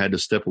stop. I had to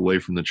step away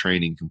from the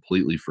training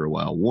completely for a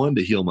while. One,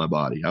 to heal my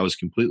body. I was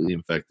completely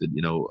infected.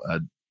 I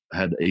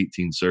had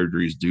 18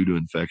 surgeries due to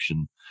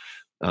infection.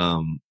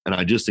 And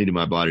I just needed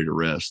my body to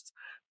rest.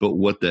 But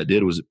what that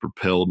did was it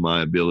propelled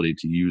my ability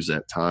to use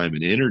that time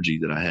and energy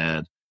that I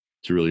had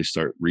to really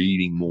start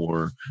reading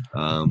more.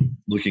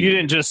 Looking. You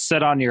didn't just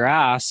sit on your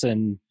ass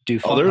and do.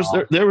 There was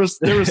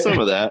some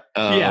of that.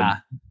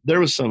 There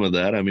was some of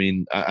that. I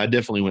mean, I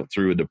definitely went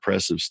through a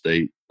depressive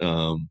state,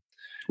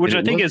 which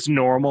I think is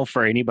normal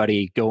for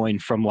anybody going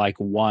from like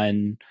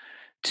one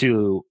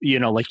to,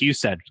 like you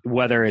said,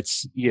 whether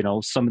it's,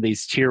 some of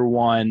these tier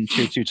 1,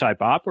 tier 2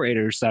 type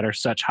operators that are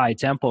such high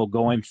tempo,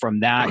 going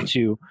from that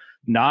to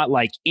not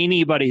like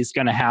anybody's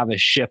going to have a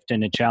shift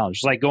and a challenge.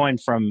 It's like going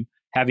from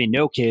having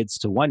no kids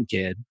to one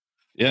kid.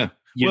 Yeah.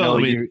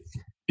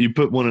 You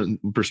put one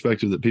in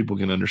perspective that people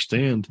can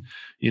understand.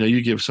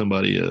 You give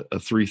somebody a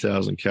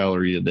 3,000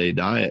 calorie a day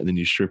diet, and then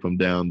you strip them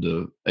down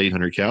to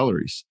 800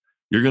 calories.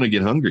 You're going to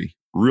get hungry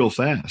real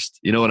fast.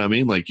 You know what I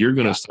mean? Like you're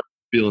going to start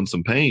feeling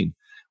some pain.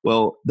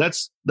 Well,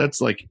 that's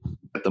like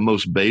at the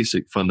most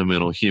basic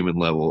fundamental human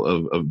level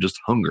of just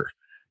hunger.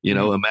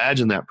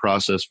 Imagine that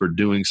process for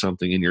doing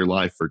something in your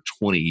life for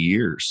 20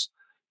 years,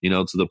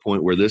 to the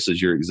point where this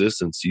is your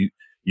existence.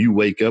 You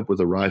wake up with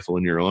a rifle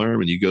in your arm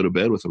and you go to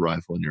bed with a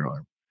rifle in your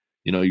arm.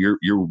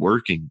 You're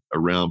working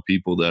around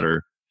people that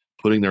are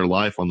putting their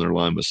life on their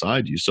line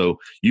beside you. So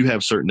you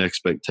have certain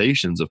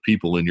expectations of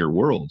people in your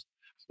world.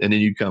 And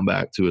then you come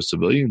back to a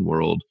civilian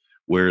world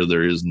where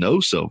there is no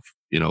self,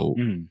 I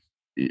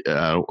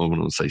don't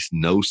want to say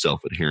no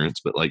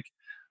self-adherence, but like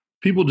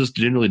people just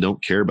generally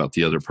don't care about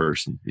the other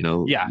person,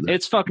 Yeah,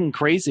 it's fucking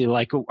crazy.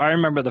 Like I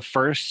remember the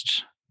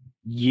first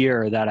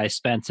year that I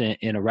spent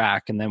in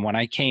Iraq. And then when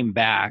I came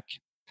back,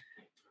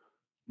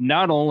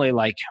 not only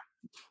like,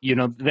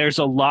 there's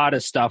a lot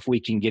of stuff we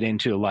can get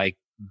into, like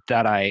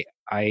that I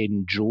I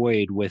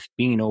enjoyed with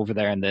being over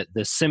there, and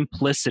the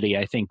simplicity,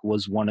 I think,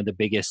 was one of the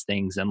biggest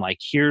things. And like,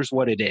 here's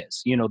what it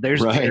is.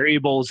 There's Right.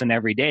 variables in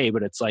every day,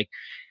 but it's like,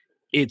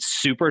 it's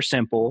super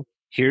simple.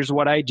 Here's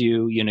what I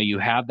do. You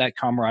have that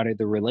camaraderie,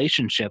 the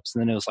relationships.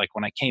 And then it was like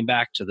when I came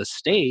back to the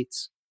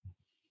States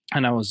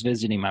and I was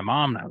visiting my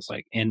mom, and I was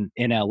like in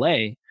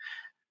LA,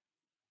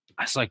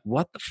 I was like,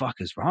 what the fuck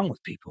is wrong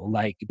with people?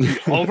 Like,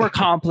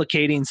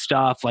 overcomplicating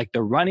stuff, like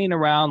they're running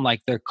around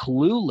like they're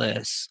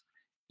clueless.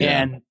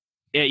 Yeah. And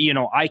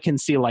I can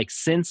see, like,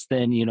 since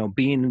then,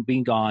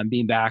 being gone,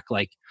 being back,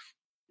 like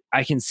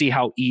I can see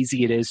how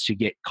easy it is to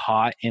get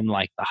caught in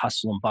like the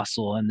hustle and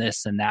bustle and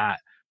this and that.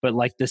 But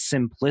like the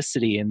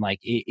simplicity, and like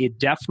it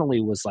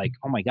definitely was like,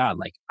 oh my God,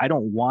 like I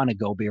don't want to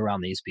go be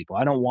around these people.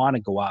 I don't want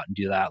to go out and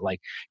do that. Like,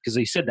 because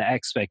they said the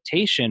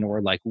expectation,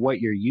 or like what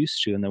you're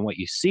used to and then what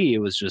you see, it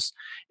was just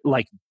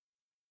like,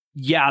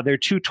 yeah, they're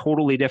two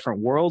totally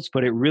different worlds,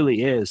 but it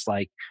really is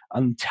like,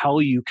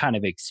 until you kind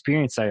of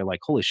experience that, you're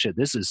like, holy shit,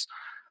 this is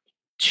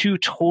two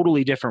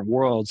totally different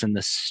worlds. And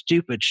the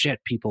stupid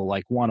shit people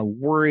like want to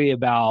worry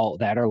about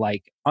that are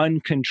like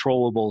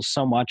uncontrollable,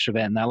 so much of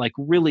it. And that like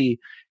really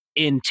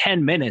in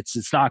 10 minutes,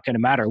 it's not going to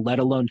matter, let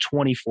alone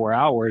 24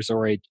 hours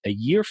or a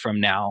year from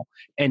now.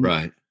 And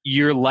Right.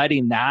 you're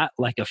letting that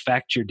like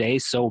affect your day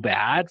so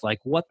bad. Like,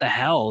 what the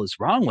hell is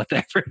wrong with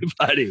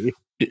everybody?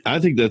 I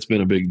think that's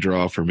been a big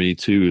draw for me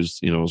too, is,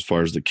 as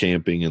far as the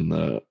camping and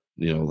the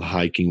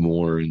hiking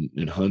more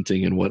and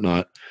hunting and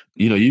whatnot.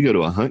 You go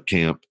to a hunt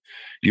camp,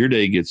 your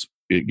day gets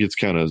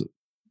kind of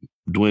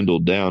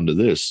dwindled down to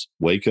this: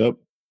 wake up,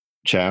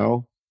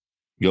 chow,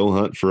 go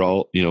hunt for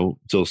all,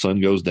 till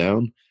sun goes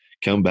down,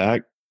 come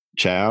back,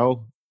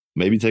 chow,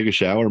 maybe take a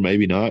shower,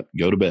 maybe not,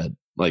 go to bed.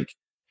 Like,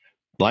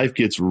 life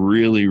gets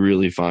really,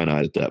 really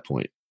finite at that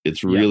point.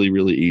 It's Yeah. really,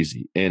 really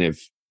easy. And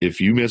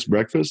if you miss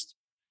breakfast,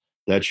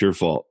 that's your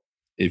fault.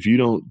 If you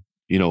don't,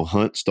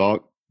 hunt,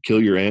 stalk,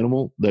 kill your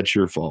animal, that's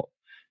your fault.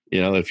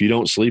 If you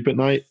don't sleep at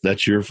night,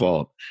 that's your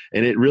fault.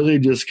 And it really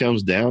just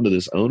comes down to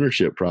this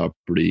ownership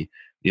property,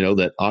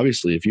 that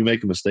obviously if you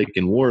make a mistake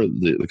in war,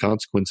 the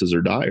consequences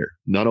are dire,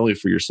 not only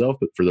for yourself,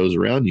 but for those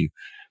around you.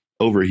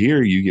 Over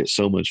here, you get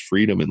so much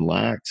freedom and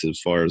lax as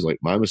far as like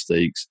my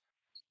mistakes.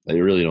 They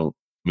really don't.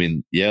 I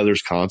mean, yeah,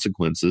 there's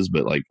consequences,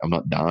 but like I'm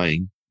not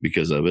dying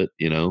because of it,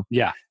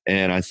 Yeah.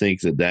 And I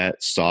think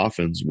that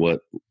softens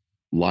what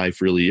life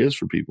really is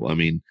for people. I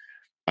mean,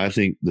 I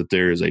think that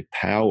there is a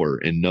power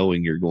in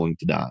knowing you're going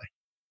to die.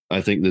 I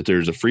think that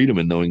there's a freedom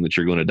in knowing that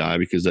you're going to die,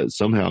 because that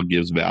somehow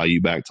gives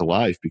value back to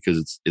life,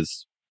 because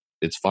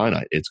it's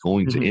finite. It's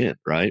going to end,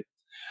 right?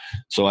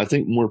 So I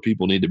think more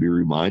people need to be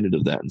reminded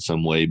of that in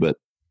some way, but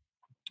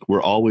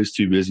we're always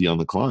too busy on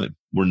the climb.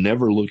 We're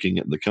never looking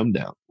at the come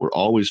down. We're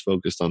always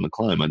focused on the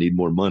climb. I need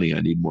more money. I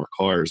need more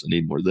cars. I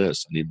need more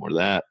this. I need more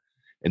that.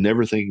 And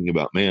never thinking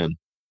about, man,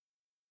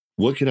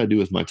 what could I do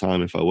with my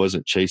time if I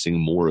wasn't chasing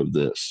more of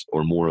this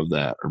or more of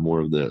that or more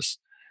of this?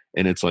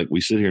 And it's like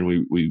we sit here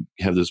and we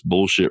have this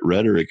bullshit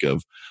rhetoric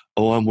of,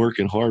 oh, I'm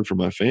working hard for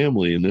my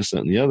family and this,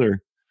 that, and the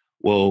other.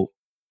 Well,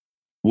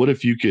 what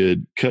if you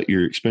could cut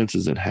your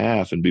expenses in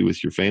half and be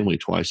with your family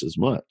twice as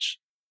much?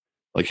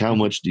 Like, how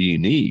much do you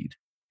need?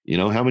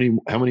 How many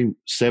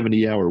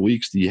 70-hour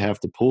weeks do you have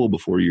to pull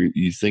before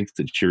you think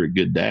that you're a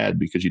good dad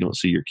because you don't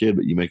see your kid,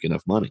 but you make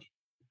enough money?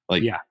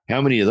 Like, Yeah.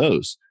 how many of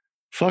those?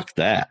 Fuck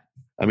that.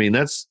 I mean,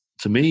 that's,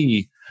 to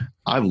me,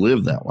 I've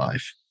lived that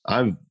life.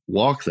 I've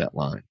walked that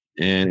line,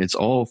 and it's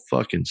all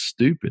fucking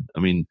stupid. I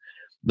mean,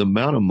 the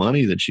amount of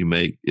money that you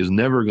make is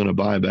never going to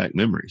buy back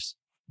memories.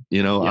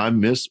 Yeah. I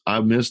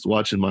missed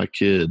watching my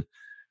kid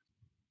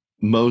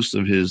most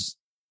of his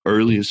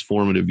earliest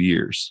formative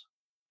years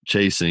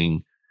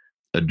chasing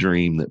a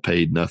dream that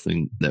paid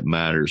nothing, that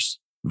matters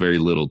very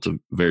little to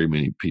very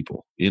many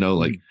people.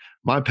 Like,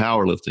 my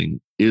powerlifting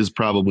is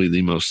probably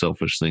the most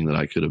selfish thing that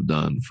I could have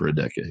done for a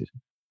decade.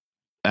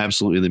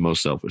 Absolutely the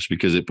most selfish,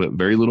 because it put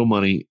very little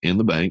money in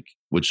the bank,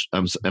 which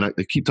I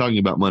keep talking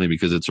about money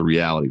because it's a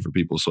reality for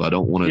people. So I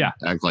don't want to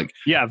act like,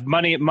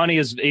 money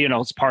is,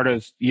 it's part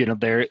of,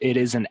 there, it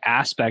is an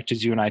aspect,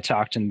 as you and I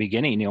talked in the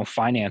beginning,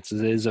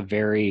 finances is a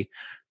very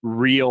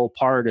real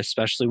part,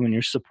 especially when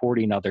you're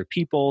supporting other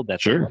people that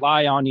they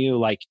rely on you.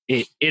 Like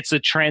it's a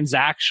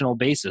transactional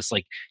basis.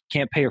 Like,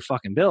 can't pay your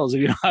fucking bills if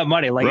you don't have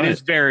money. Like, it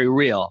is very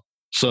real.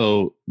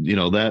 So,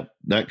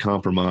 that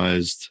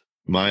compromised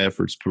my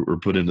efforts were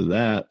put into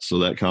that. So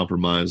that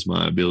compromised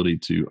my ability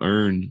to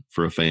earn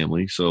for a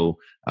family. So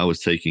I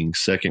was taking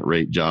second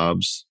rate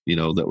jobs,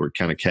 that were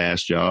kind of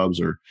cash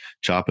jobs, or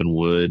chopping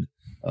wood,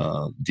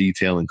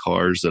 detailing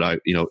cars that I,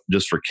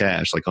 just for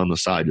cash, like on the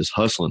side, just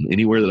hustling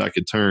anywhere that I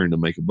could turn to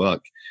make a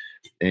buck.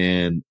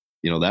 And,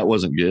 that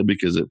wasn't good,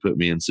 because it put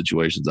me in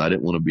situations I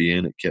didn't want to be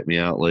in. It kept me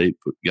out late,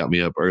 got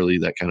me up early,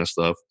 that kind of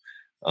stuff.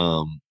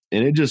 And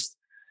it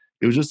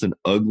was just an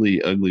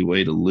ugly, ugly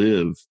way to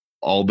live,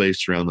 all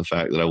based around the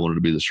fact that I wanted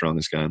to be the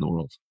strongest guy in the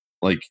world.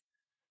 Like,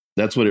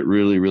 that's what it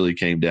really, really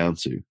came down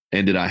to.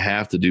 And did I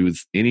have to do with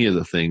any of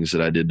the things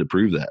that I did to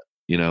prove that?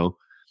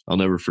 I'll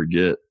never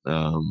forget,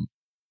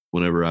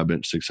 whenever I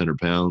benched 600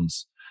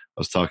 pounds,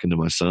 was talking to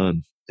my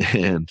son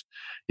and,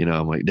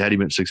 I'm like, Daddy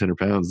bent 600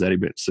 pounds. Daddy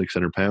bent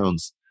 600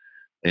 pounds.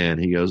 And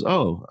he goes,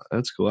 oh,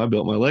 that's cool. I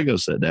built my Lego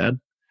set, Dad.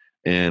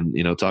 And,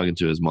 talking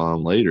to his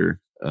mom later,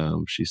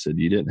 she said,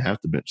 you didn't have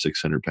to bench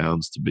 600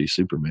 pounds to be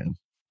Superman.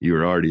 You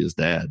were already his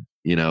dad.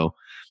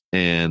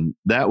 And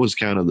that was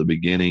kind of the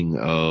beginning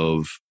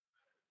of,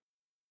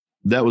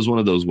 that was one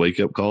of those wake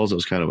up calls. It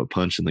was kind of a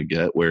punch in the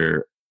gut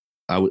where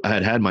I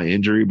had my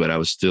injury, but I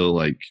was still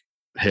like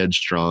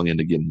headstrong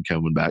into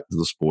coming back to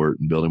the sport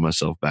and building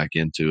myself back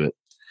into it.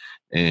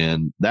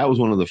 And that was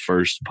one of the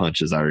first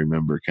punches I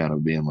remember kind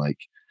of being like,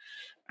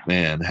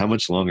 man, how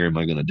much longer am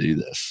I going to do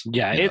this?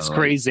 Yeah, it's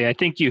crazy. I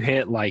think you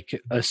hit like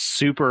a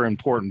super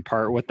important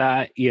part with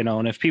that,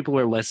 and if people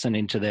are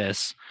listening to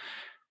this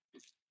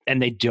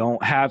and they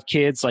don't have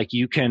kids, like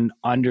you can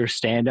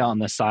understand on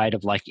the side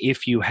of like,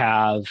 if you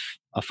have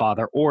a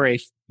father or a,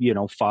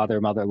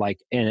 father, mother, like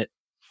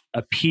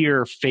a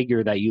peer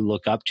figure that you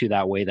look up to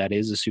that way, that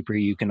is a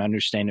superhero, you can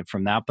understand it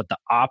from that. But the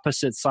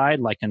opposite side,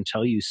 like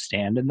until you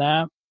stand in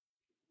that,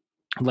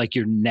 like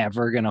you're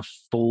never going to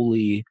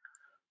fully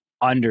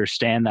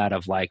understand that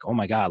of like, oh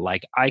my God,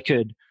 like I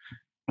could,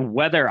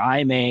 whether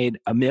I made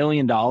 $1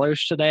 million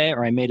today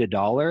or I made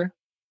 $1,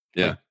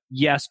 yeah. Like,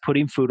 yes,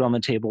 putting food on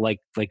the table, like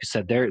I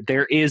said,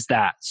 there is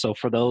that. So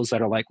for those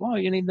that are like, well,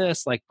 you need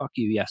this, like, fuck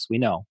you. Yes, we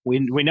know. We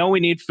know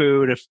we need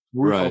food, a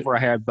roof over our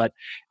head. But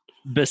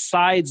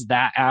besides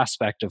that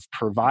aspect of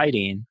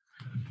providing,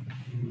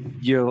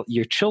 your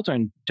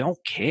children don't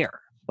care.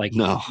 Like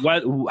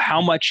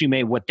how much you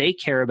made. What they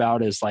care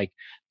about is like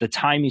the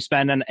time you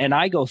spend. And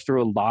I go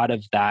through a lot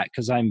of that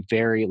because I'm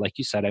very, like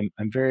you said,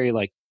 I'm very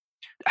like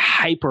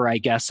hyper, I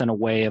guess, in a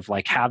way of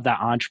like have that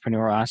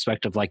entrepreneurial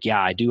aspect of like,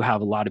 yeah, I do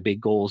have a lot of big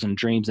goals and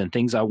dreams and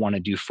things I want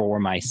to do for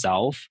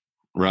myself.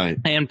 Right.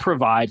 And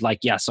provide like,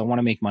 yes, I want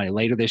to make money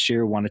later this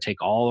year. Want to take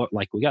all,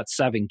 like we got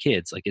 7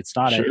 kids. Like it's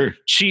not a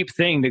cheap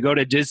thing to go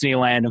to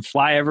Disneyland and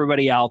fly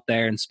everybody out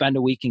there and spend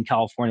a week in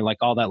California, like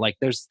all that. Like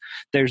there's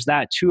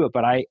that to it.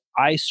 But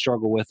I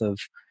struggle with of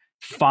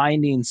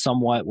finding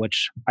somewhat,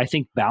 which I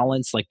think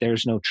balance, like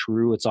there's no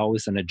true, it's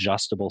always an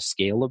adjustable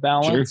scale of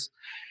balance.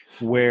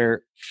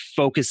 Where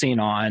focusing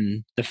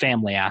on the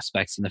family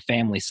aspects and the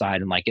family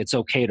side, and like it's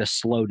okay to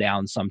slow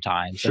down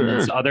sometimes. And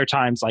then other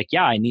times, like,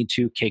 yeah, I need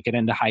to kick it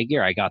into high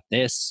gear. I got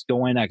this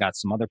going. I got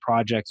some other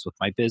projects with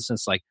my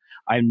business. Like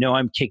I know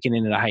I'm kicking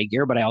into high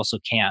gear, but I also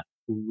can't,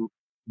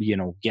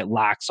 get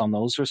lax on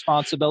those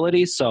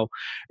responsibilities. So,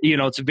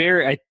 it's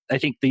very, I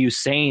think that you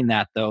saying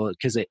that though,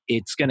 because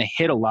it's going to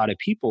hit a lot of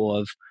people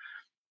of,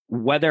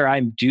 whether I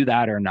do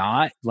that or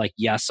not, like,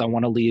 yes, I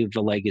want to leave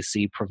a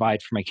legacy,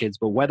 provide for my kids,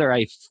 but whether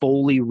I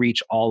fully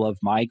reach all of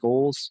my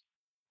goals,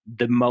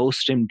 the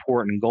most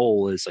important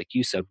goal is, like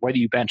you said, whether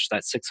you bench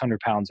that 600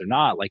 pounds or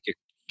not, like your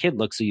kid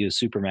looks at you as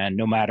Superman,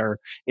 no matter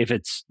if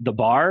it's the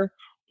bar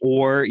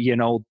or,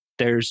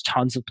 there's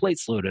tons of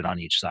plates loaded on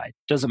each side.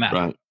 Doesn't matter.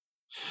 Right.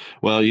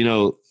 Well,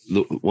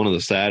 one of the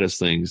saddest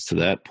things to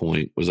that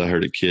point was I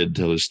heard a kid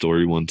tell his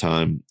story one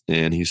time,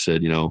 and he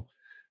said,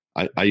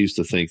 I used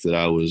to think that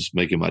I was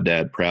making my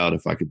dad proud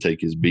if I could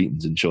take his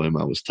beatings and show him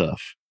I was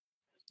tough.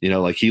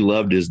 Like he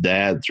loved his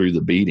dad through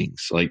the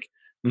beatings. Like,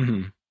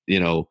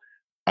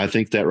 I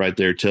think that right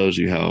there tells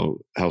you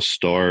how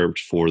starved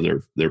for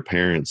their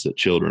parents that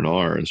children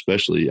are,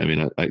 especially,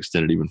 I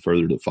extend it even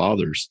further to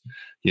fathers,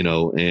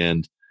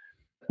 and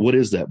what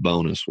is that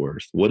bonus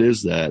worth? What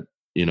is that,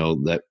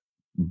 that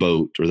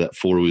boat or that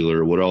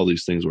four-wheeler or what all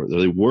these things were? Are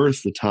they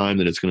worth the time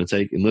that it's going to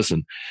take? And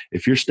listen,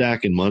 if you're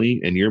stacking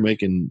money and you're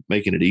making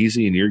it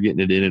easy and you're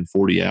getting it in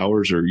 40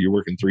 hours or you're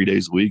working 3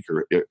 days a week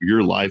or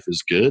your life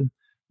is good,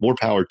 more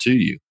power to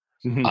you.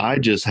 I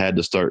just had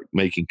to start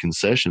making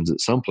concessions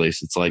at some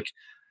place. It's like,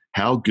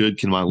 how good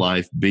can my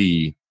life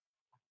be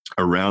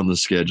around the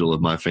schedule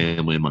of my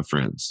family and my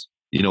friends?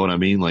 You know what I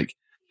mean? Like,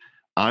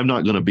 I'm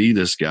not going to be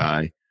this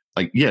guy.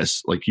 Like,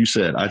 yes, like you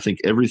said, I think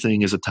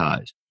everything is a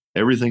tide.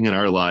 Everything in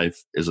our life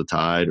is a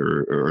tide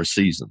or a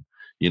season.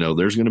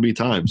 There's going to be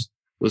times,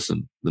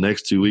 listen, the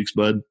next 2 weeks,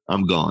 bud,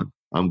 I'm gone.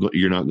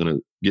 You're not going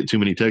to get too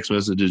many text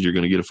messages. You're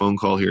going to get a phone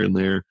call here and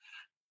there.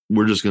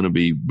 We're just going to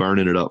be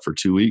burning it up for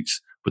 2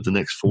 weeks. But the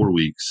next 4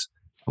 weeks,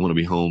 I'm going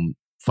to be home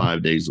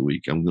 5 days a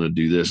week. I'm going to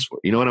do this.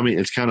 You know what I mean?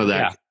 It's kind of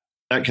that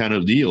kind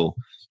of deal.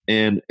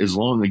 And as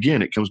long,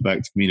 again, it comes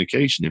back to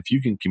communication. If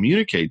you can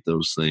communicate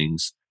those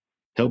things,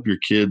 help your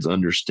kids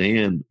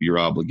understand your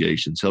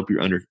obligations, help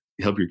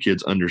your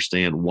kids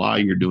understand why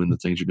you're doing the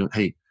things you're doing.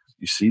 Hey,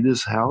 you see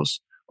this house?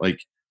 Like,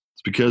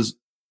 it's because,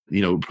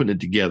 we're putting it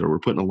together. We're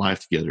putting a life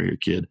together here,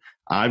 kid.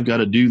 I've got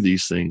to do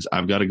these things.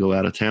 I've got to go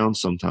out of town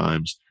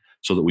sometimes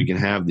so that we can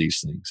have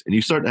these things. And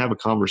you start to have a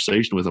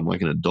conversation with them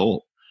like an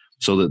adult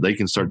so that they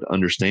can start to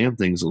understand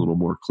things a little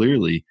more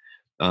clearly.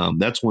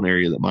 That's one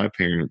area that my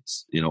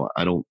parents,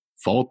 I don't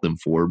fault them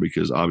for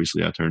because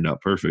obviously I turned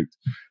out perfect.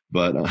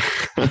 But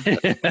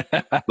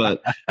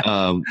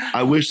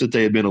I wish that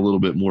they had been a little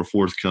bit more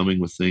forthcoming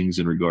with things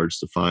in regards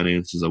to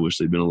finances. I wish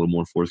they'd been a little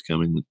more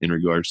forthcoming in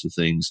regards to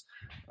things.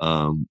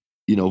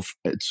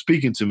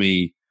 Speaking to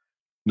me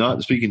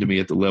not speaking to me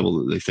at the level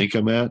that they think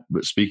I'm at,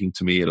 but speaking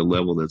to me at a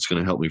level that's going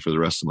to help me for the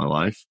rest of my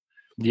life.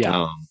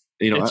 Yeah.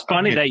 It's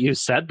funny that you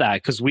said that,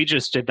 because we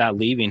just did that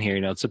leaving here.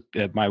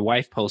 My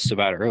wife posted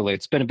about it earlier.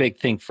 It's been a big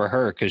thing for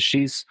her because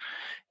she's,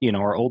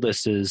 our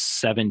oldest is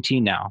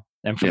 17 now.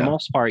 And for the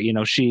most part,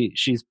 she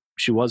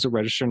was a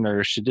registered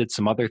nurse. She did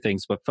some other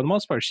things, but for the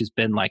most part, she's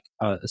been like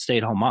a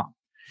stay-at-home mom.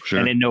 Sure.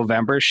 And in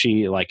November,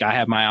 I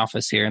have my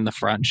office here in the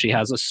front. She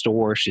has a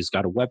store. She's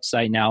got a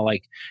website now.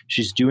 Like,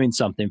 she's doing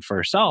something for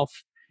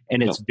herself.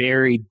 And it's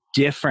very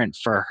different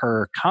for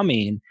her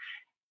coming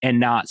and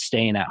not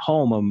staying at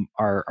home.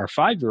 Our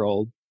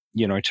 5-year-old,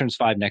 he turns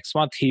 5 next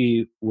month.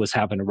 He was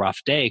having a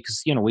rough day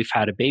because, we've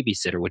had a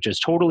babysitter, which is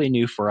totally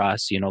new for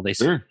us. They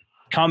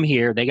come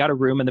here, they got a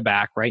room in the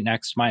back right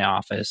next to my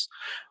office.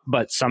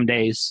 But some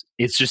days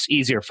it's just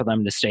easier for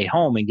them to stay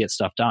home and get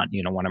stuff done.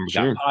 When we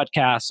got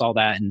podcasts, all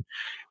that. And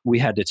we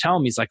had to tell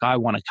him, he's like, I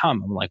want to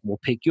come. I'm like, we'll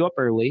pick you up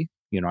early.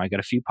 I got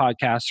a few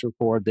podcasts to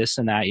record, this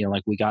and that,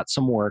 we got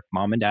some work.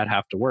 Mom and dad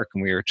have to work.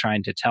 And we were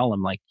trying to tell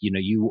him,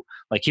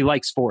 he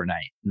likes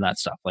Fortnite and that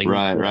stuff. He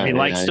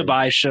likes to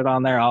buy shit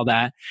on there, all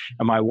that.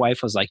 And my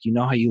wife was like,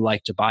 how you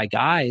like to buy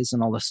guys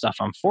and all this stuff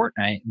on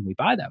Fortnite, and we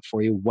buy that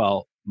for you.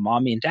 Well,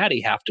 mommy and daddy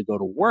have to go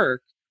to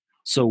work,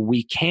 so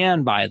we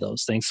can buy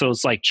those things. So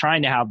it's like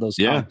trying to have those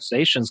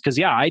conversations. Cause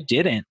I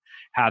didn't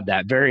have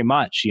that very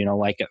much,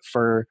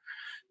 for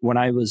when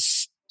I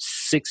was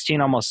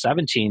 16, almost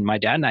 17, my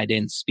dad and I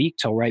didn't speak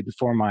till right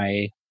before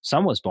my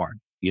son was born,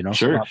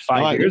 so about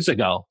 5 years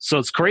ago. So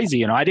it's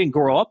crazy. I didn't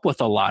grow up with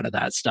a lot of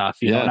that stuff,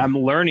 and I'm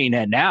learning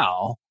it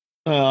now.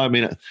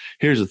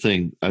 Here's the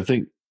thing. I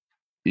think,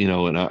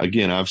 and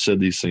again, I've said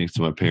these things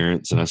to my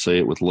parents, and I say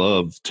it with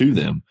love to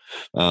them.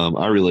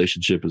 Our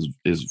relationship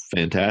is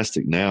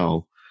fantastic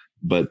now,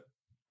 but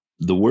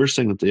the worst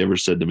thing that they ever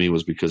said to me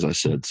was because I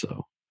said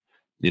so.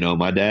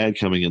 My dad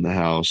coming in the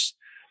house,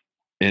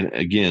 and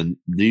again,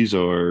 these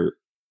are,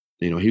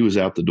 he was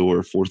out the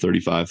door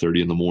 4:30,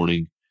 5:30 in the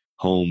morning,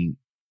 home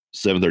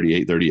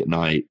 7:30, 8:30 at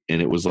night.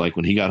 And it was like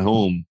when he got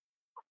home,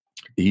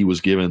 he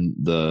was given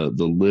the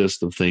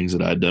list of things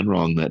that I'd done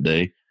wrong that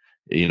day.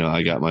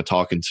 I got my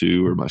talking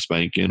to or my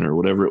spanking or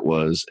whatever it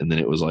was. And then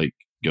it was like,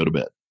 go to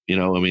bed.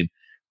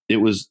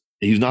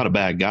 He's not a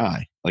bad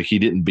guy. Like, he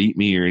didn't beat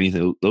me or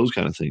anything, those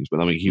kind of things.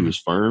 But he was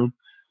firm.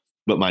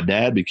 But my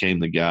dad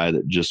became the guy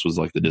that just was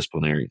like the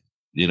disciplinarian.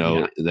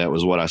 That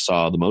was what I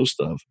saw the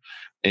most of.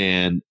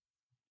 And,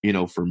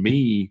 for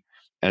me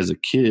as a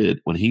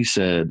kid, when he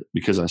said,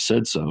 because I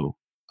said so,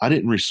 I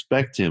didn't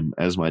respect him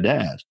as my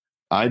dad.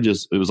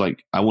 It was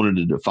like, I wanted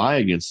to defy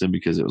against him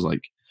because it was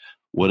like,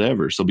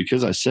 whatever. So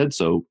because I said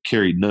so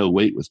carried no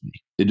weight with me.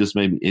 It just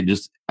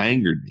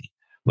angered me.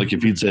 Like,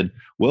 if he'd said,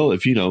 well,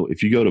 if you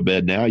go to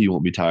bed now, you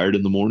won't be tired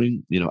in the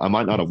morning, I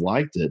might not have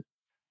liked it,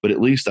 but at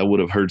least I would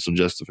have heard some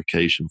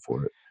justification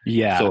for it.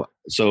 Yeah.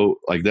 So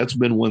like, that's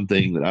been one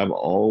thing that I've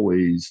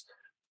always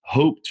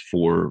hoped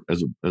for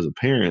as a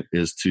parent,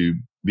 is to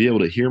be able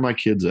to hear my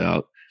kids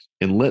out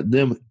and let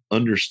them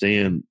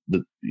understand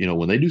that,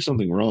 when they do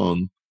something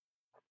wrong,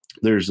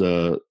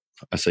 I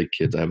say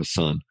kids, I have a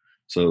son.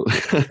 So,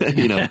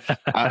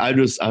 I'm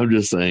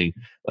just saying,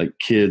 like,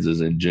 kids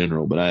as in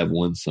general, but I have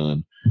one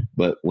son.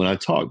 But when I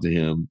talk to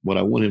him, what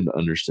I want him to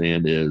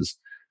understand is,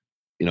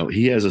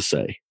 he has a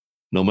say.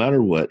 No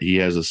matter what, he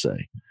has a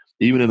say.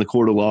 Even in the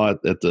court of law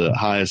at the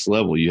highest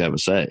level, you have a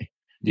say.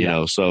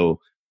 So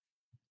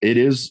it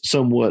is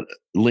somewhat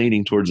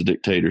leaning towards a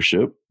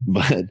dictatorship,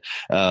 but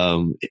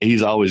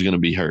he's always going to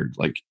be heard.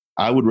 Like,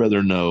 I would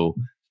rather know,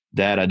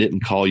 Dad, I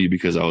didn't call you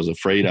because I was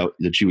afraid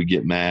that you would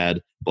get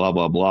mad, blah,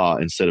 blah, blah,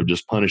 instead of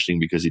just punishing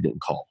because he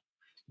didn't call.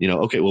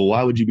 Okay, well,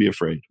 why would you be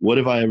afraid? What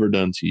have I ever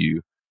done to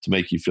you to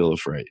make you feel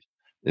afraid?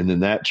 And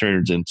then that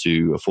turns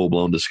into a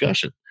full-blown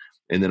discussion.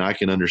 And then I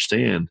can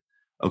understand,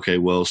 okay,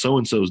 well,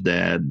 so-and-so's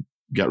dad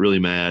got really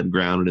mad,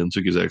 grounded him,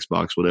 took his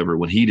Xbox, whatever,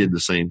 when he did the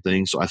same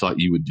thing. So I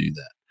thought you would do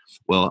that.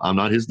 Well, I'm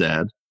not his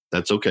dad.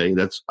 That's okay.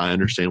 I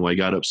understand why he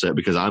got upset,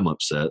 because I'm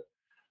upset.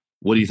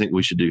 What do you think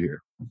we should do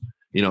here?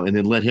 And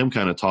then let him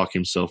kind of talk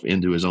himself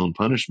into his own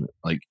punishment.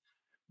 Like,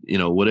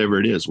 whatever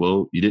it is.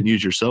 Well, you didn't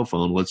use your cell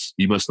phone.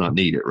 You must not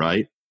need it,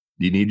 right?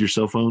 Do you need your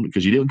cell phone?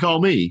 Because you didn't call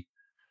me.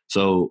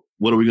 So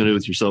what are we going to do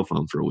with your cell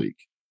phone for a week?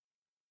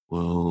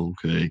 Well,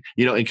 okay.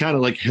 And kind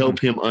of like help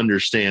him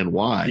understand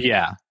why.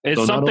 Yeah.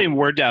 It's something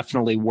we're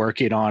definitely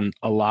working on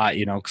a lot,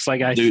 because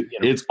like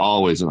it's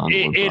always an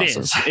ongoing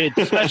process. It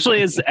is.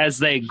 Especially as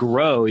they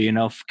grow,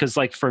 because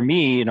like for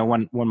me,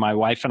 when my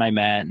wife and I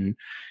met, and,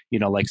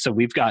 so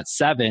we've got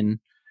 7,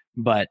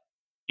 but,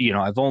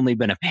 I've only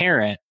been a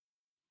parent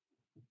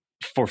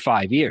for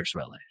 5 years,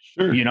 really.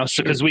 Sure.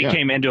 So because we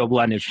came into a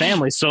blended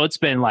family. So it's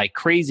been like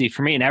crazy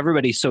for me, and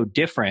everybody's so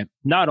different,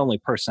 not only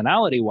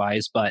personality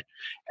wise, but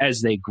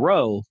as they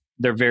grow,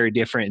 they're very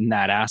different in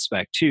that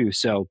aspect too.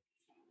 So,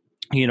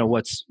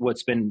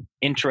 what's been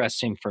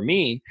interesting for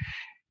me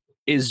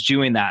is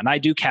doing that. And I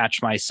do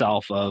catch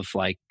myself of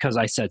like, cause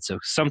I said so,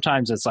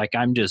 sometimes it's like,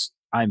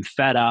 I'm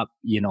fed up,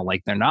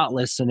 like they're not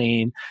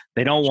listening.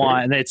 They don't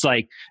want, and it's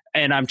like,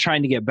 and I'm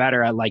trying to get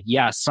better at like,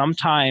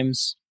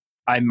 sometimes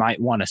I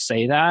might want to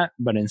say that,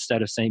 but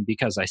instead of saying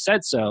because I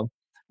said so,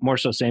 more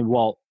so saying,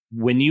 well,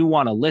 when you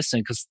want to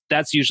listen, because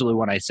that's usually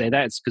when I say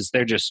that, it's because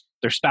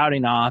they're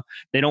spouting off.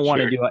 They don't want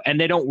to Sure. do it. And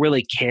they don't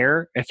really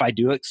care if I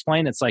do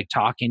explain. It's like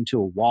talking to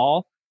a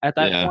wall at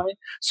that Yeah. point.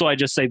 So I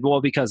just say,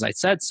 well, because I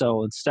said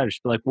so, instead of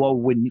just be like,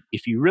 well,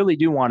 if you really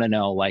do want to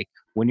know, like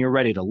when you're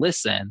ready to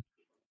listen,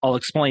 I'll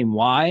explain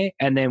why.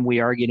 And then we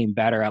are getting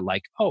better at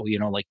like, oh,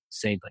 like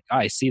saying like, oh,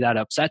 I see that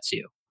upsets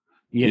you,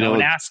 You and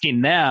know,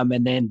 asking them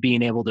and then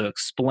being able to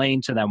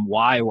explain to them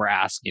why we're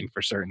asking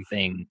for certain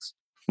things.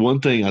 one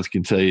thing I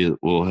can tell you,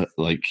 well,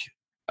 like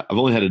I've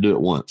only had to do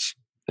it once,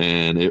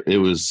 and it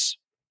was,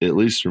 at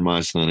least for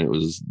my son, it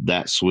was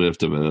that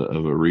swift of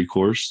a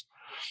recourse.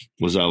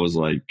 Was I was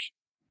like,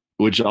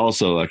 which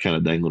also I kind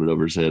of dangled it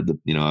over his head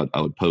that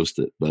I would post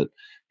it, but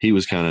he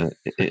was kind of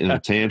in a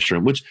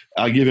tantrum, which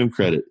I give him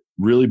credit.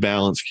 Really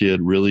balanced kid,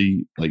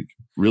 really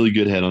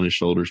good head on his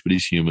shoulders, but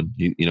he's human.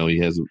 He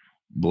has a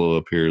blow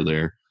up here or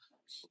there.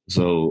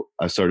 So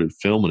I started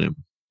filming him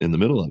in the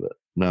middle of it.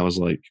 And I was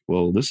like,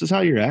 well, this is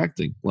how you're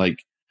acting.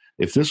 Like,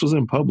 if this was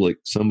in public,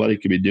 somebody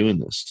could be doing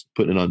this,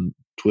 putting it on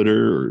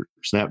Twitter or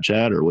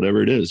Snapchat or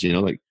whatever it is,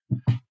 like,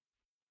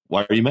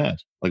 why are you mad?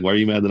 Like, why are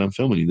you mad that I'm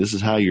filming you? This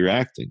is how you're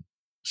acting.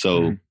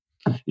 So,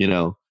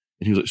 and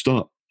he was like,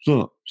 stop,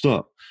 stop,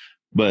 stop.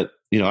 But,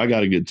 I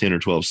got a good 10 or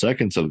 12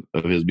 seconds of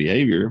his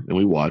behavior, and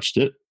we watched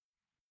it.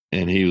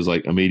 And he was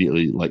like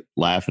immediately like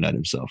laughing at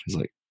himself. He's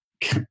like,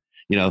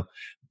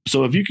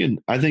 so if you can,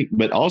 I think,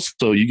 but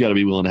also you got to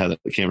be willing to have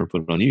the camera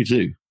put on you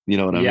too. You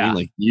know what I mean?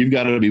 Like, you've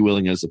got to be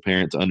willing as a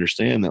parent to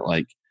understand that,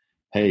 like,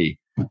 hey,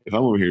 if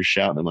I'm over here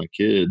shouting at my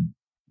kid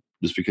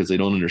just because they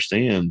don't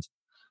understand,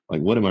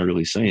 like, what am I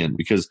really saying?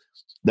 Because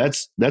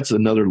that's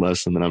another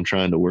lesson that I'm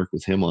trying to work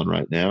with him on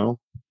right now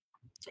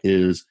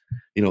is,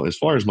 as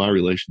far as my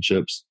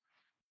relationships,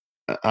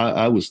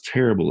 I was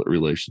terrible at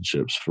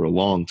relationships for a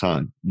long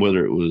time,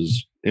 whether it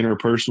was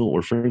interpersonal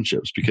or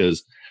friendships,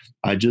 because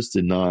I just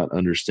did not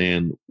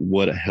understand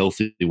what a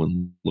healthy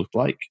one looked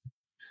like.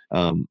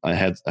 I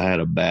had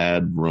a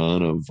bad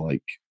run of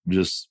like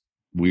just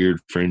weird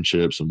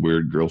friendships and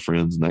weird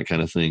girlfriends and that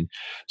kind of thing.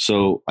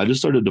 So I just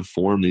started to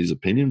form these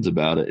opinions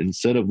about it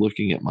instead of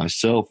looking at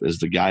myself as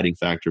the guiding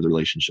factor of the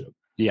relationship.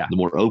 Yeah. The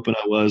more open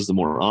I was, the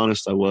more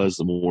honest I was,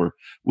 the more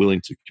willing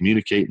to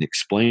communicate and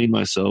explain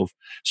myself.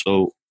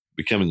 So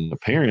becoming a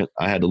parent,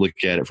 I had to look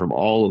at it from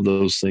all of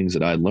those things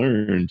that I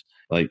learned.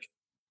 Like,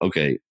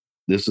 okay,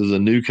 this is a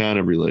new kind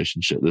of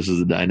relationship. This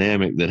is a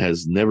dynamic that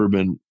has never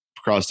been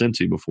crossed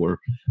into before,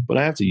 but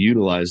I have to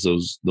utilize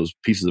those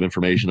pieces of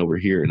information over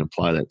here and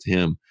apply that to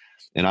him.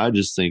 And I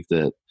just think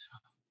that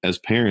as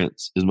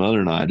parents, his mother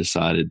and I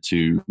decided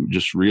to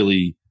just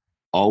really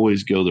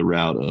always go the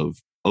route of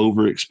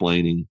over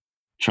explaining,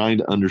 trying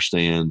to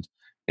understand,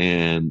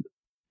 and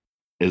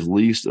as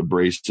least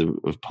abrasive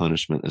of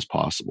punishment as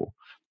possible,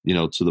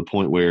 to the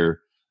point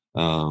where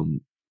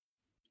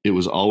it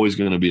was always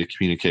going to be a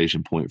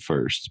communication point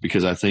first.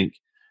 Because I think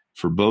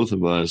for both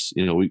of us,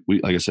 we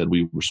like I said,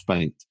 we were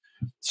spanked.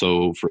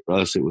 So for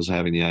us, it was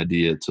having the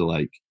idea to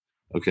like,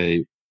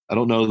 okay, I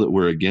don't know that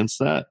we're against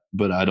that,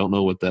 but I don't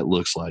know what that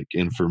looks like.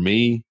 And for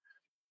me,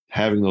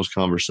 having those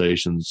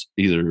conversations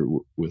either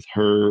with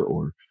her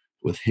or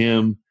with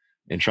him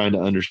and trying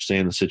to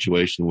understand the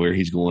situation where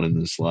he's going in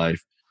this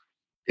life,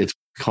 it's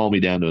calmed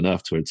me down to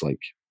enough to where it's like,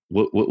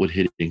 what would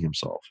hitting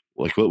himself?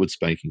 Like, what would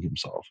spanking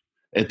himself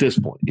at this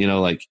point?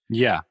 Like,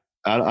 yeah.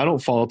 I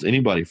don't fault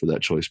anybody for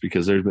that choice,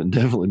 because there's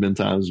definitely been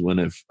times when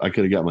if I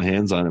could have got my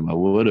hands on him, I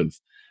would have.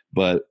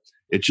 But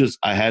it's just,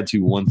 I had to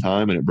one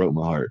time and it broke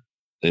my heart.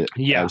 I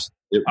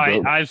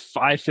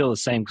feel the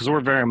same, because we're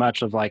very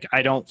much of like,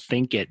 I don't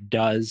think it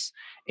does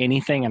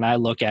anything. And I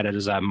look at it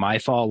as my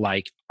fault.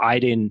 Like,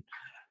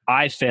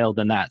 I failed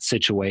in that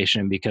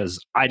situation because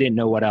I didn't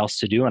know what else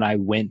to do. And I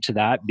went to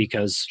that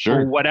because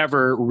for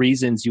whatever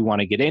reasons you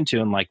want to get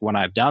into. And like, when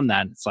I've done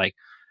that, it's like,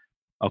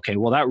 okay,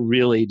 well, that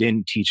really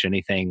didn't teach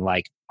anything.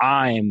 Like,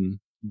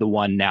 I'm the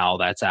one now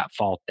that's at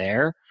fault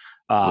there.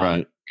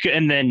 Right.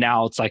 And then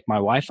now it's like my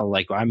wife,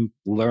 I'm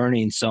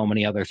learning so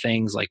many other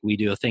things. Like, we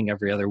do a thing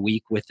every other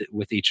week with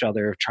each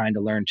other, trying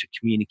to learn to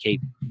communicate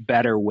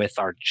better with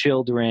our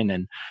children,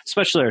 and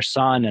especially our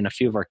son and a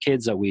few of our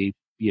kids that we,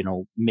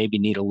 maybe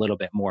need a little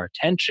bit more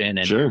attention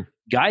and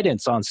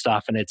guidance on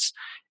stuff. And it's,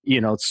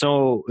 it's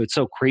so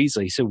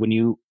crazy. So when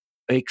you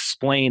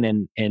explain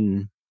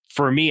and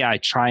for me, I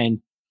try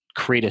and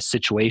create a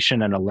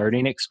situation and a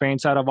learning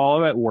experience out of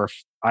all of it, where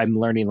I'm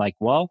learning like,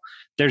 well,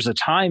 there's a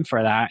time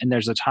for that. And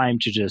there's a time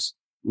to just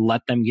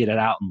let them get it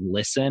out and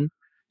listen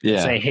and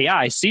say, hey,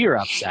 I see you're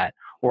upset,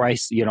 or I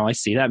see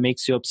that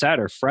makes you upset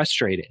or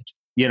frustrated,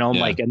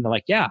 like, and they're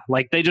like, yeah,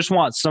 like they just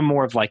want some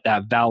more of like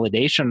that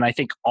validation. And I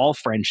think all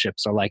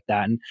friendships are like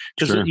that. And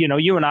because,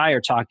 you and I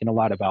are talking a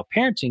lot about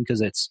parenting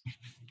because it's,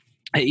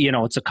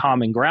 it's a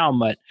common ground.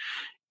 But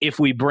if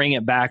we bring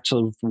it back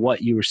to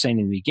what you were saying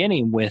in the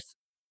beginning with,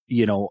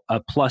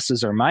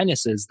 pluses or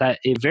minuses, that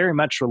it very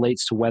much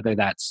relates to whether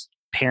that's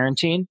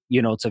parenting,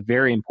 it's a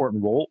very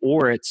important role,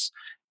 or it's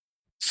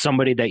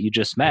somebody that you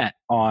just met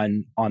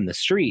on the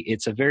street.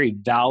 It's a very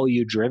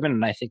value driven,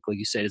 and I think, like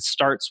you said, it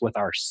starts with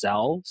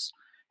ourselves.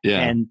 Yeah.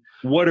 And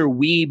what are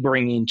we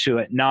bringing to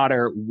it? Not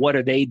what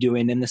are they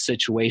doing in the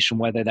situation,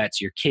 whether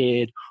that's your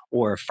kid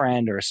or a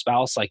friend or a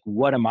spouse. Like,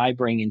 what am I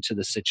bringing to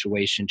the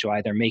situation to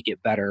either make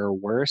it better or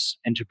worse,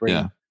 and to Yeah.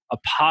 bring a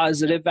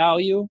positive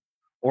value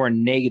or a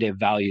negative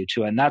value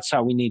to it? And that's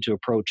how we need to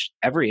approach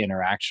every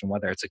interaction,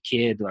 whether it's a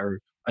kid or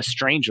a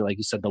stranger, like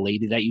you said, the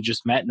lady that you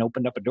just met and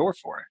opened up a door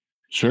for.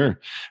 Sure.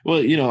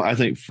 Well, I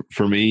think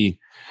for me,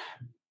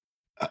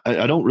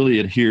 I don't really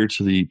adhere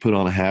to the put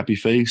on a happy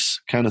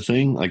face kind of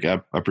thing. Like I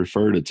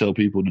prefer to tell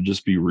people to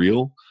just be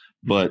real,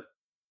 but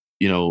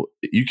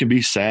you can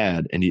be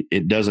sad and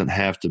it doesn't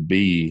have to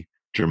be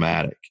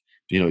dramatic.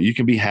 You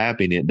can be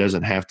happy and it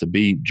doesn't have to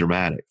be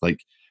dramatic. Like,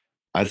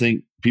 I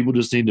think people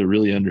just need to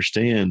really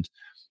understand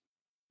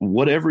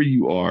whatever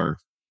you are,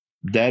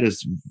 that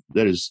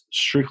is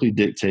strictly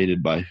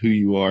dictated by who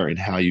you are and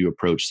how you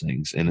approach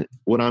things. And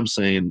what I'm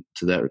saying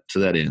to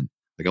that end,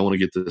 like, I want to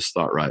get this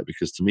thought right,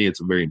 because to me it's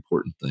a very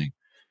important thing.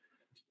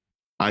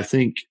 I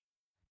think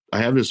I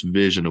have this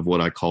vision of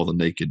what I call the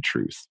naked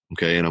truth.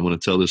 Okay. And I'm going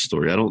to tell this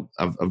story.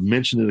 I've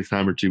mentioned it a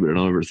time or two, but I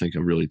don't ever think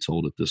I've really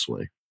told it this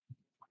way.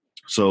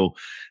 So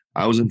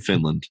I was in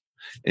Finland,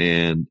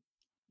 and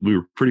we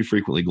were pretty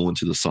frequently going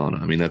to the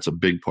sauna. I mean, that's a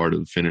big part of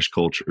the Finnish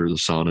culture. The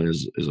sauna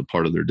is a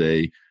part of their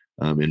day,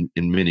 in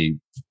many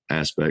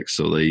aspects.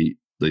 So they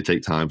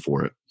take time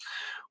for it.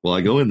 Well,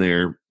 I go in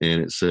there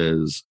and it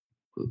says,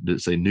 did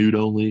it say nude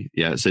only?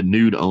 Yeah, it said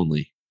nude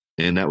only.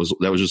 And that was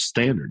just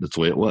standard. That's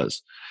the way it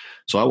was.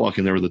 So I walk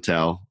in there with a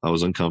towel. I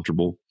was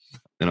uncomfortable.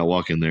 And I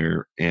walk in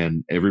there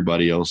and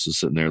everybody else is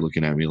sitting there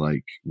looking at me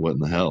like, what in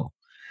the hell?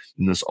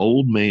 And this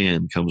old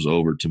man comes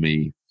over to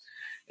me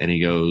and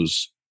he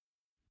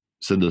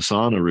said, the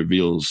sauna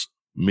reveals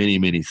many,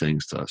 many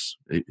things to us.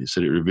 He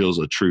said it reveals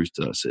a truth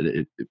to us.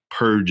 It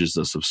purges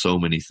us of so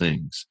many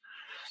things.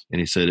 And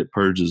he said it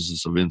purges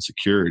us of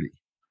insecurity.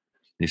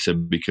 And he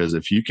said, because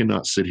if you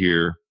cannot sit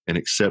here and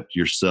accept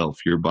yourself,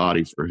 your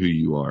body, for who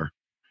you are,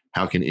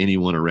 how can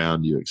anyone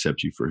around you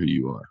accept you for who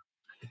you are?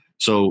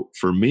 So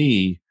for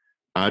me,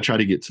 I try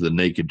to get to the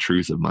naked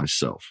truth of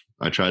myself.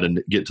 I try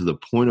to get to the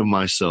point of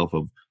myself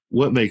of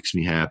what makes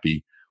me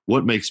happy,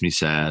 what makes me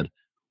sad,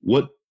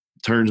 what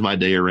turns my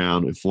day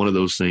around if one of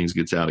those things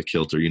gets out of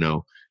kilter.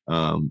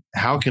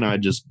 How can I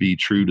just be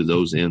true to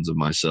those ends of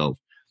myself?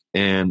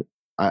 And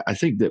I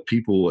think that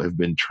people have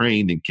been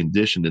trained and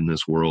conditioned in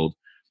this world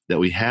that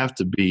we have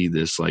to be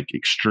this like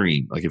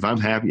extreme. Like, if I'm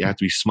happy, I have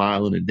to be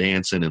smiling and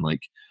dancing and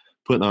like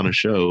putting on a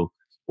show.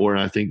 Or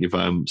I think if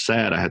I'm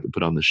sad, I have to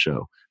put on the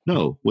show.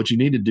 No, what you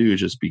need to do is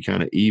just be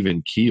kind of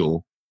even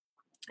keel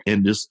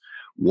and just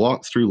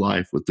walk through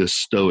life with this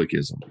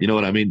stoicism. You know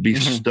what I mean? Be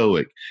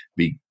stoic,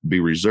 be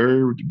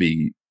reserved,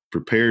 be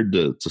prepared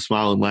to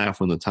smile and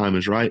laugh when the time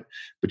is right.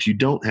 But you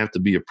don't have to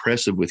be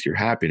oppressive with your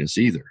happiness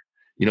either,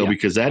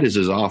 because that is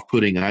as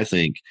off-putting, I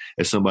think,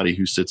 as somebody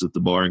who sits at the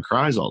bar and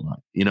cries all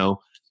night.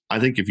 I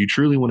think if you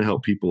truly want to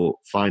help people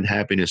find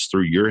happiness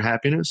through your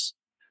happiness,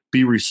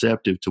 be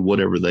receptive to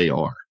whatever they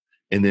are,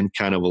 and then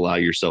kind of allow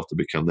yourself to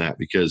become that.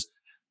 Because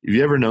have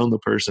you ever known the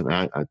person?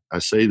 I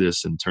say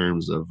this in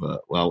terms of,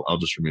 I'll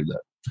just remove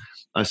that.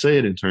 I say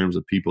it in terms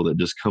of people that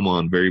just come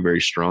on very, very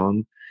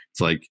strong.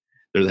 It's like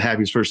they're the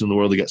happiest person in the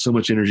world. They got so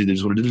much energy. They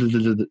just want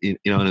to, and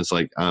it's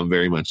like, I'm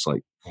very much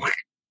like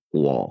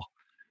wall.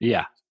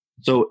 Yeah.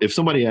 So if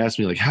somebody asked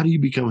me, like, how do you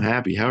become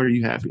happy? How are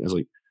you happy? I was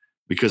like,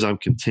 because I'm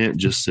content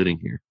just sitting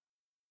here.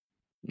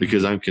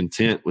 Because I'm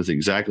content with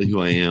exactly who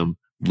I am,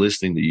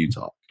 listening to you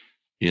talk,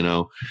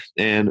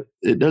 and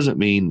it doesn't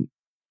mean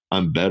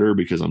I'm better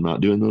because I'm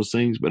not doing those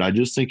things, but I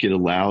just think it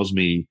allows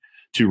me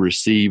to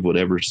receive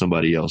whatever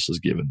somebody else has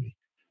given me,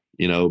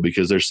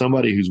 because there's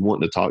somebody who's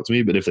wanting to talk to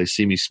me, but if they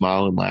see me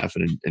smiling,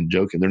 laughing and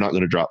joking, they're not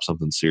going to drop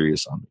something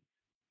serious on me.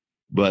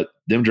 But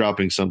them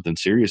dropping something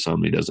serious on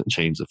me doesn't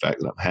change the fact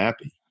that I'm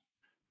happy.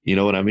 You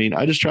know what I mean?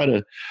 I just try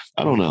to,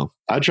 I don't know.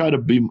 I try to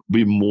be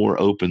more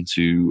open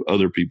to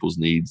other people's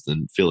needs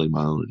than filling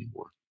my own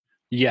anymore.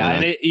 Yeah.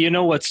 And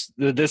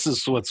this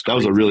is what's that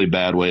was a really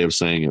bad way of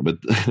saying it, but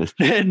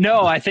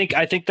no, I think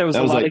there was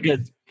a lot of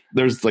good.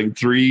 There's like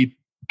 3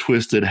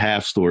 twisted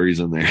half stories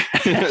in there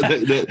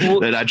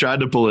that I tried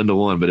to pull into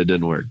one, but it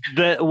didn't work.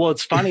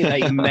 It's funny that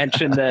you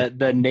mentioned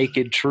the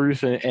naked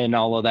truth and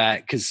all of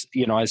that, because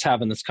I was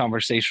having this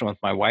conversation with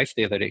my wife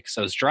the other day because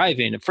I was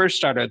driving. It first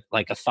started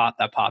like a thought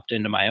that popped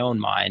into my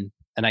own mind,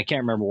 and I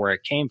can't remember where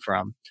it came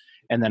from.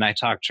 And then I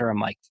talked to her. I'm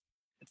like,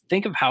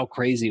 think of how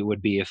crazy it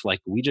would be if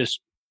like we just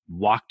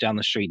walked down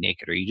the street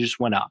naked, or you just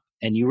went up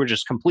and you were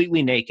just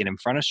completely naked in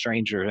front of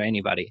strangers or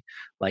anybody.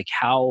 Like,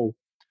 how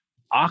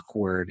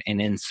awkward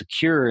and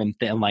insecure and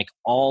like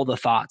all the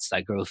thoughts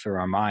that go through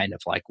our mind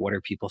of like, what are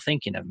people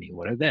thinking of me?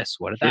 What are this?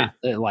 What are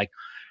that? Like,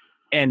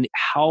 and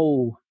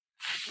how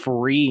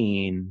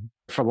freeing,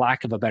 for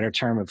lack of a better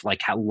term, of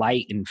like how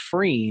light and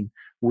freeing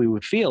we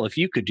would feel if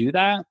you could do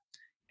that.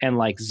 and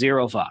like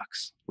zero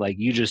fucks. Like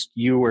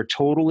you were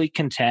totally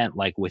content,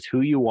 like with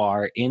who you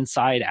are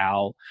inside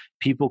out.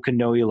 People can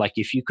know you. Like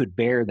if you could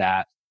bear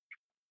that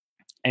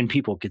and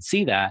people could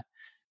see that,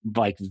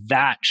 like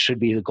that should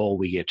be the goal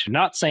we get to.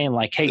 Not saying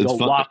like, hey, It's go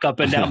fun. walk up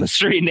and down the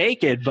street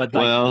naked, but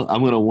like, Well,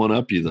 I'm going to one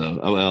up you though.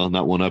 Well,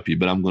 not one up you,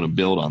 but I'm going to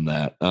build on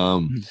that.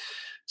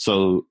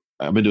 So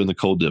I've been doing the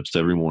cold dips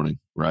every morning,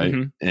 right?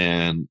 mm-hmm.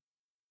 And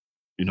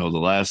the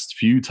last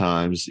few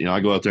times, I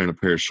go out there in a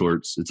pair of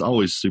shorts. It's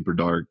always super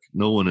dark.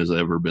 No one has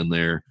ever been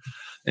there.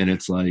 And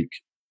it's like,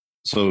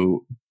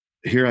 so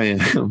here I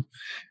am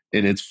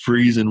and it's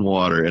freezing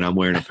water and I'm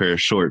wearing a pair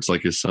of shorts.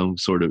 Like it's some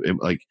sort of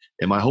like,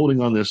 am I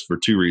holding on this for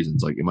two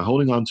reasons? Like, am I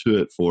holding on to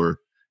it for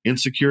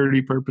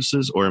insecurity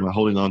purposes or am I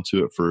holding on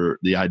to it for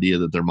the idea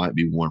that there might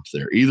be warmth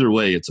there? Either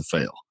way, it's a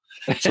fail.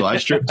 So I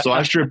stripped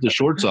the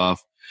shorts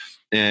off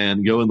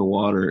and go in the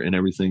water and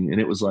everything. And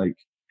it was like,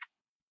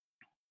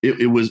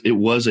 it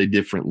was a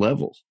different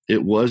level.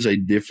 It was a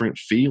different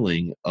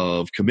feeling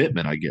of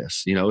commitment, I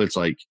guess. It's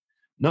like,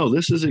 no,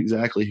 this is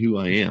exactly who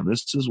I am.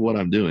 This is what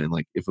I'm doing.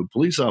 Like if a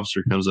police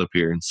officer comes up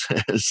here and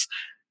says,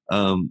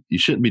 you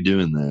shouldn't be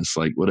doing this,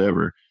 like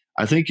whatever.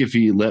 I think if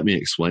he let me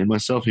explain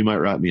myself, he might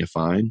write me a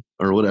fine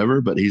or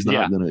whatever, but he's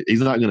not gonna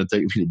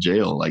take me to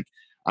jail. Like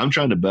I'm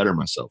trying to better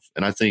myself.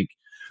 And I think,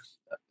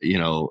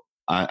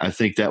 I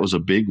think that was a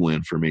big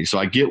win for me. So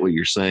I get what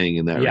you're saying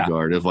in that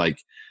regard of like,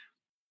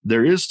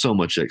 there is so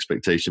much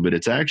expectation, but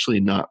it's actually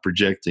not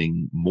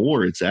projecting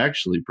more. It's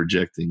actually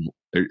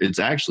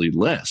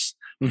less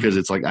because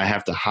it's like, I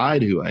have to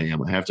hide who I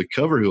am. I have to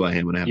cover who I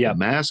am and I have to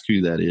mask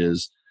who that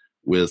is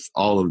with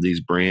all of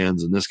these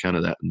brands and this kind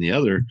of that and the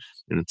other.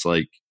 And it's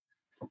like,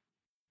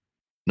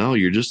 no,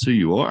 you're just who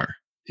you are,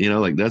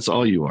 like that's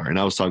all you are. And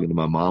I was talking to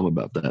my mom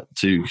about that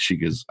too.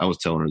 I was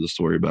telling her the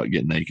story about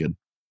getting naked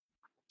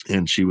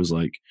and she was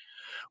like,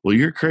 well,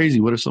 you're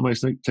crazy. What if somebody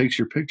takes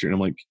your picture? And I'm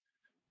like,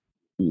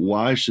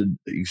 why should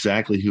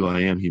exactly who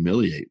I am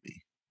humiliate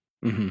me?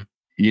 Mm-hmm.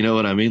 You know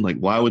what I mean? Like,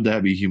 why would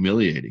that be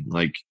humiliating?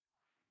 Like,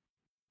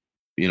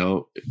 I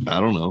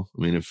don't know.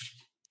 I mean,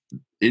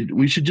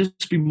 we should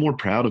just be more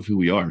proud of who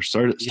we are.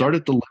 Start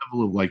at the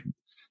level of like,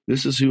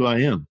 this is who I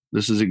am.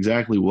 This is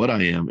exactly what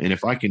I am. And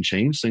if I can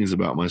change things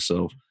about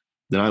myself,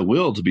 then I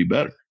will to be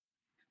better.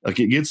 Like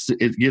it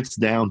gets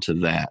down to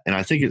that. And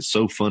I think it's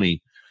so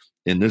funny.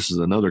 And this is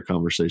another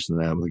conversation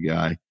that I have with a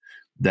guy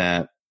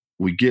that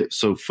we get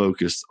so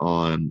focused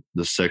on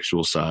the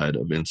sexual side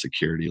of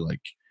insecurity,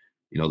 like,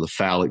 the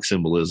phallic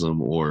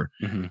symbolism or,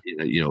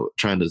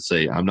 trying to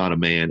say I'm not a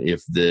man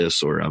if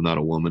this, or I'm not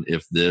a woman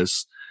if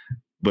this,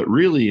 but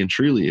really and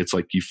truly, it's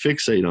like you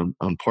fixate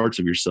on parts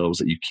of yourselves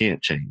that you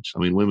can't change. I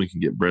mean, women can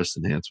get breast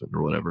enhancement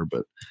or whatever,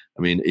 but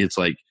I mean, it's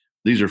like,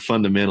 these are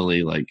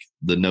fundamentally like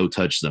the no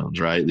touch zones,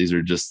 right? These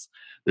are just,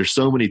 there's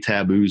so many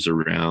taboos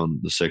around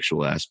the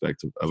sexual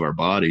aspect of our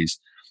bodies,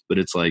 but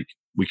it's like,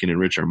 we can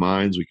enrich our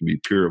minds. We can be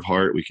pure of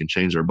heart. We can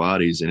change our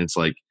bodies. And it's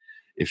like,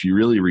 if you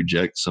really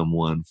reject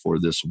someone for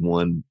this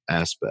one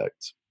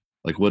aspect,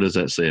 like, what does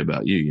that say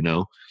about you?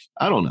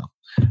 I don't know.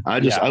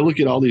 I look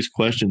at all these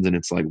questions and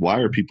it's like, why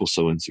are people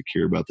so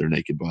insecure about their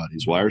naked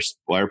bodies? Why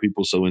are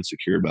people so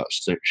insecure about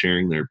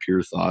sharing their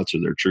pure thoughts or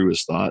their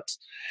truest thoughts?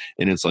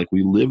 And it's like,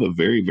 we live a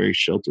very, very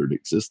sheltered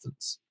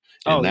existence.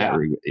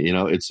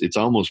 It's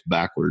almost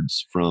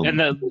backwards from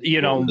what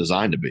we're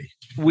designed to be.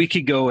 We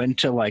could go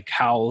into like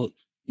how,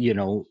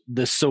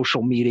 the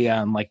social media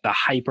and like the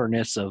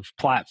hyperness of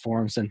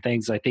platforms and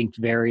things, I think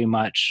very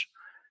much,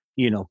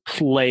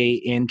 play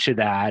into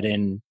that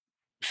and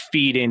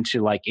feed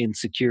into like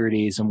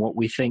insecurities and what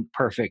we think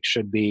perfect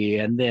should be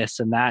and this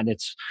and that. And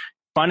it's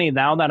funny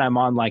now that I'm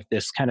on like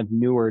this kind of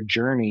newer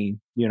journey,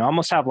 I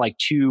almost have like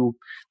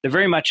they're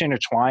very much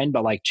intertwined,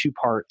 but like two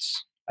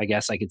parts, I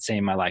guess I could say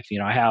in my life.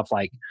 I have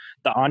like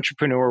the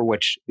entrepreneur,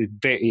 which,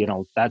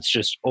 that's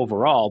just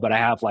overall, but I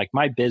have like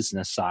my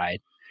business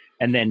side.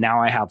 And then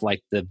now I have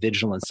like the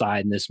vigilant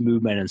side and this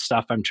movement and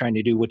stuff I'm trying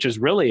to do, which is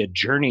really a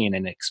journey and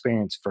an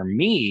experience for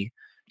me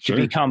to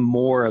become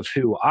more of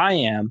who I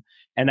am.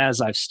 And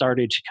as I've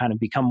started to kind of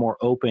become more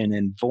open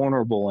and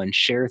vulnerable and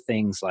share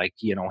things like,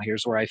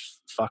 here's where I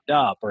fucked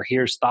up, or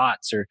here's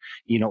thoughts or,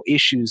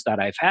 issues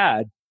that I've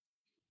had,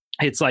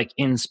 it's like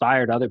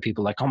inspired other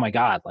people like, oh my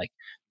God, like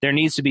there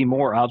needs to be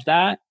more of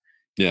that.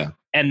 Yeah.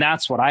 And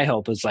that's what I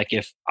hope is like,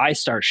 if I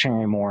start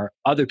sharing more,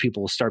 other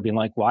people will start being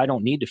like, well, I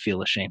don't need to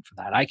feel ashamed for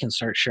that. I can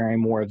start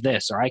sharing more of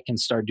this, or I can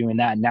start doing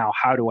that. And now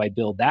how do I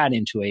build that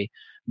into a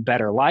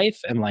better life?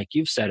 And like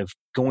you've said, of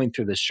going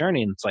through this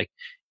journey, and it's like,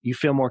 you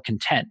feel more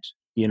content,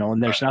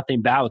 and there's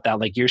nothing bad with that.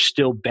 Like you're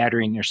still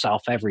bettering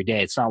yourself every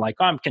day. It's not like,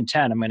 oh, I'm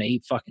content, I'm going to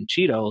eat fucking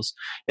Cheetos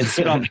and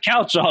sit on the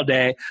couch all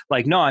day.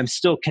 Like, no, I'm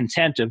still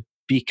content of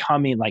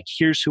becoming like,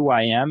 here's who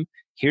I am.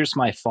 Here's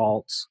my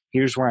faults.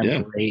 Here's where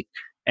I'm great.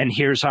 And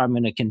here's how I'm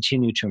going to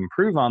continue to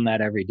improve on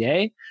that every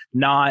day,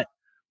 not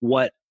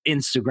what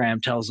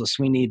Instagram tells us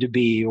we need to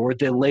be, or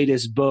the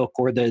latest book,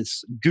 or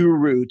this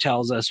guru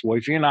tells us, well,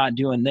 if you're not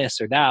doing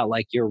this or that,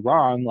 like you're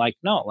wrong. Like,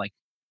 no, like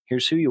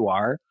here's who you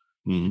are.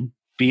 Mm-hmm.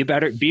 be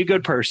better, be a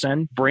good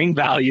person, bring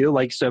value,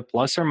 like so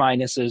plus or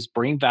minuses,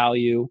 bring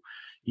value,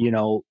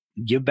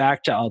 give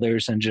back to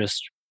others and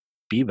just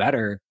be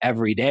better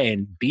every day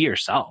and be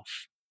yourself.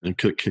 And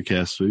cook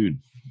kick-ass food.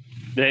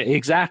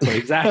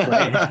 Exactly.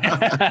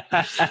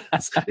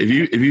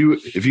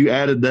 if you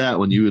added that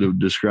one, you would have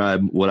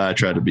described what I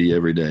try to be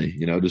every day.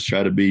 Just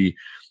try to be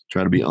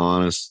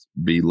honest,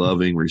 be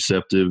loving,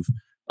 receptive,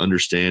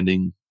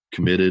 understanding,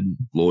 committed,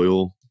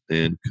 loyal,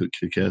 and cook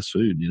kick-ass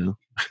food.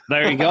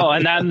 There you go.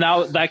 And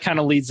that kind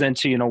of leads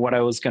into what I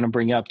was going to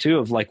bring up too,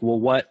 of like, well,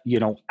 what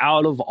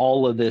out of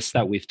all of this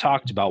that we've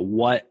talked about,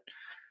 what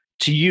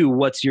to you,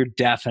 what's your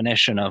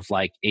definition of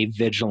like a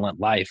vigilant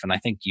life? And I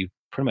think you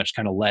pretty much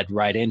kind of led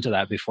right into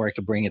that before I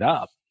could bring it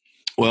up.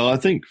 Well, I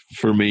think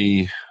for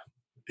me,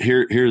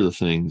 here are the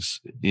things,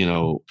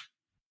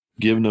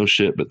 give no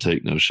shit, but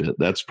take no shit.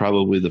 That's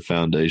probably the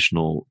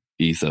foundational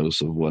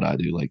ethos of what I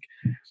do. Like,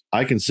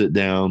 I can sit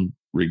down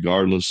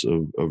regardless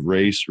of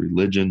race,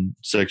 religion,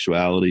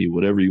 sexuality,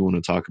 whatever you want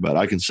to talk about.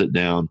 I can sit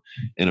down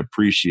and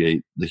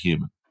appreciate the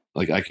human.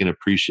 Like, I can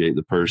appreciate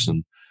the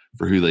person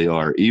for who they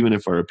are, even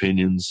if our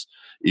opinions,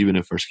 even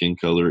if our skin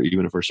color,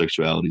 even if our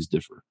sexualities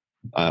differ.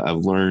 I've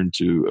learned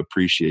to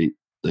appreciate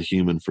the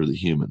human for the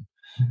human.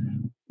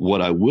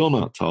 What I will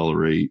not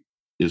tolerate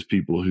is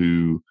people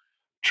who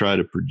try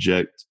to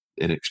project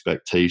an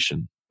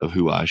expectation of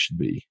who I should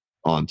be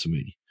onto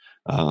me.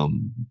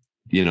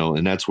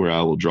 And that's where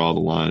I will draw the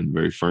line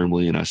very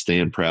firmly. And I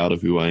stand proud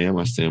of who I am.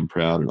 I stand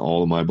proud in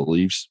all of my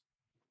beliefs.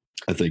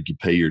 I think you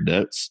pay your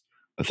debts.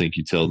 I think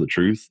you tell the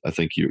truth. I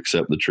think you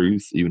accept the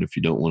truth, even if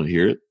you don't want to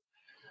hear it.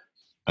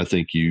 I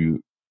think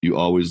you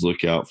always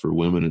look out for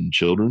women and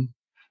children.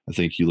 I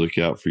think you look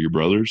out for your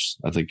brothers.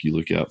 I think you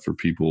look out for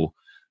people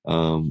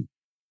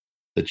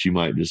that you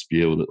might just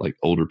be able to, like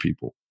older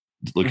people.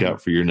 Look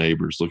out for your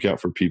neighbors. Look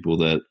out for people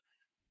that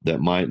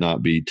might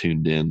not be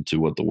tuned in to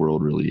what the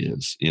world really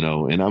is,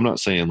 And I'm not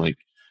saying like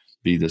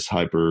be this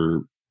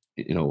hyper-minded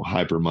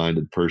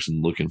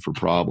person looking for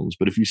problems.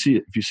 But if you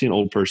see an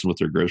old person with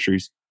their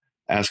groceries,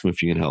 ask them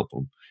if you can help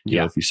them.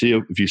 If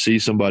you see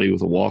somebody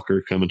with a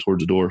walker coming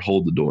towards the door,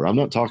 hold the door. I'm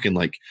not talking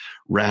like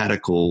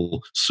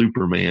radical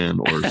Superman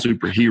or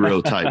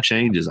superhero type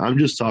changes. I'm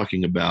just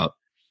talking about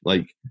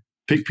like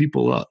pick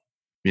people up.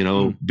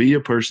 Be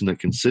a person that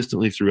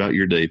consistently throughout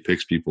your day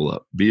picks people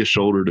up. Be a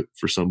shoulder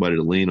for somebody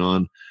to lean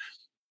on.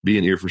 Be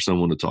an ear for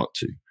someone to talk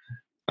to.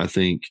 I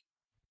think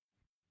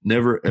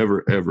never,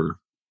 ever, ever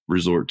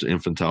resort to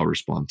infantile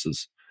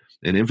responses.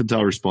 And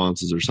infantile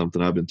responses are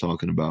something I've been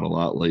talking about a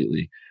lot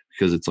lately,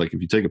 because it's like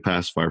if you take a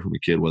pacifier from a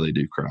kid, what they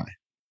do, cry,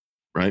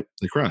 right?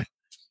 They cry.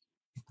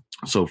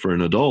 So for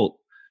an adult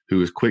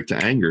who is quick to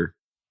anger,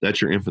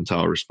 that's your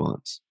infantile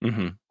response.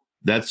 Mm-hmm.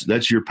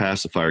 That's your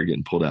pacifier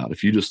getting pulled out.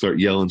 If you just start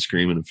yelling,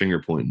 screaming, and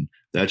finger pointing,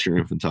 that's your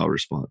infantile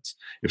response.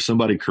 If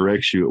somebody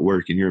corrects you at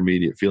work and your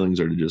immediate feelings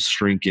are to just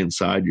shrink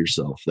inside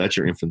yourself, that's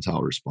your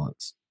infantile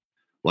response.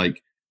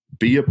 Like,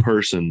 be a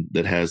person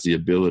that has the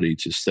ability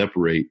to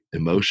separate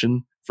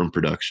emotion from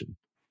production.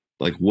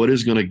 Like, what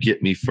is going to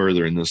get me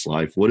further in this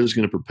life? What is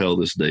going to propel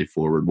this day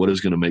forward? What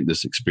is going to make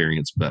this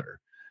experience better?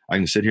 I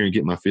can sit here and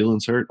get my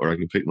feelings hurt, or I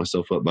can pick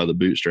myself up by the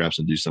bootstraps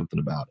and do something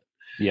about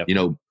it.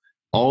 Yep.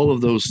 All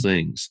of those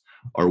things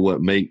are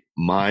what make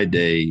my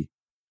day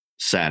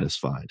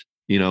satisfied,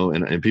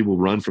 and people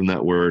run from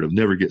that word of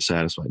never get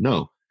satisfied.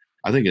 No,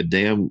 I think a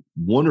damn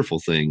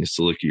wonderful thing is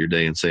to look at your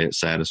day and say it's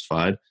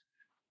satisfied,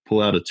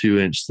 pull out a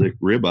 2-inch thick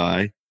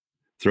ribeye,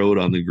 throw it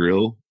on the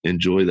grill,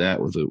 enjoy that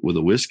with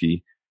a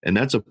whiskey. And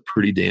that's a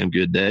pretty damn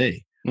good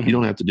day. Mm-hmm. You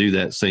don't have to do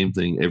that same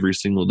thing every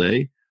single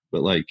day.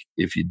 But like,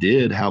 if you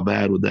did, how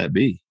bad would that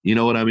be? You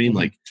know what I mean? Mm-hmm.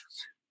 Like,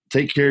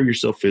 take care of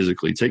yourself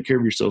physically, take care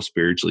of yourself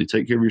spiritually,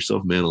 take care of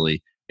yourself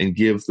mentally, and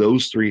give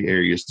those 3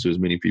 areas to as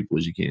many people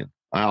as you can.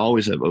 I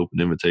always have open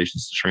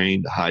invitations to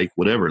train, to hike,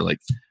 whatever. Like,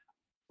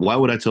 why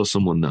would I tell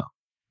someone no?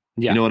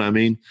 Yeah. You know what I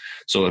mean?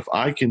 So if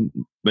I can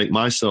make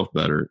myself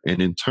better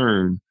and in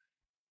turn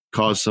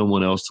cause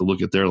someone else to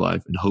look at their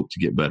life and hope to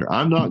get better,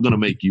 I'm not going to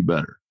make you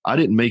better. I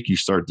didn't make you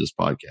start this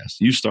podcast.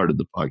 You started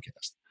the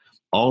podcast.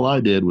 All I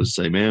did was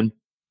say, man,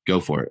 go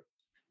for it.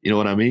 You know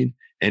what I mean?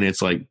 And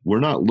it's like, we're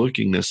not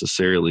looking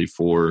necessarily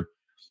for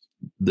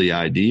the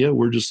idea.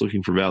 We're just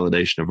looking for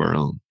validation of our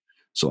own.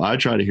 So I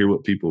try to hear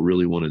what people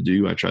really want to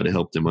do. I try to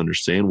help them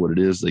understand what it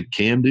is they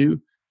can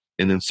do,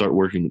 and then start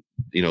working,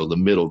 the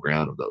middle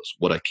ground of those,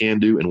 what I can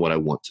do and what I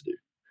want to do.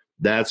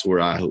 That's where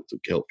I hope to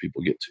help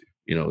people get to,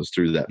 is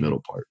through that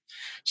middle part.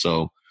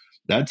 So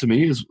that to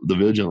me is the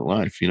vigilant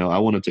life. I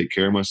want to take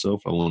care of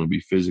myself. I want to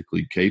be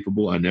physically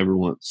capable. I never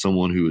want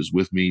someone who is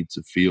with me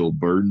to feel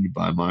burdened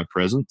by my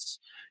presence,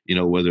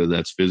 whether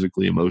that's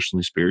physically,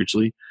 emotionally,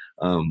 spiritually.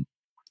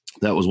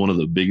 That was one of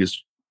the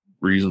biggest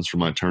reasons for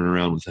my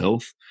turnaround with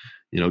health.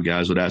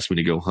 Guys would ask me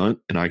to go hunt,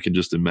 and I could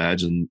just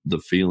imagine the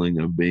feeling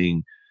of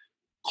being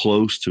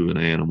close to an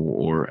animal,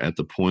 or at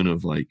the point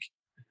of like,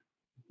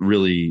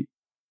 really,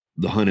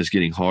 the hunt is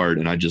getting hard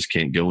and I just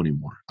can't go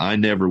anymore. I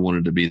never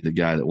wanted to be the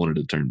guy that wanted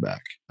to turn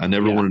back. I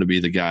never wanted to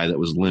be the guy that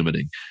was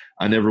limiting.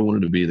 I never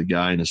wanted to be the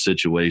guy in a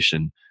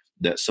situation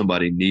that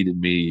somebody needed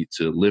me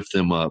to lift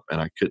them up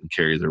and I couldn't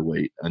carry their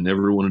weight. I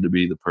never wanted to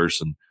be the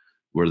person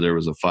where there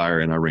was a fire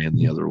and I ran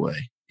the other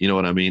way. You know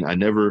what I mean? I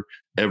never,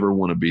 ever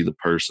want to be the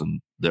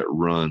person that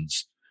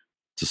runs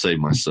to save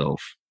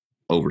myself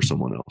over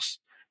someone else.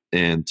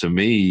 And to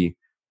me,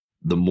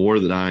 the more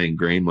that I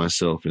ingrain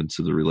myself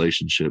into the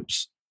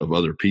relationships of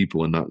other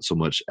people and not so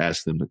much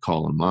ask them to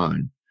call on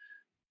mine,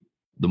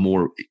 the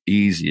more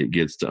easy it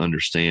gets to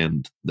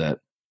understand that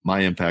my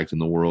impact in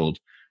the world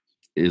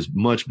is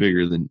much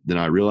bigger than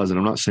I realize. And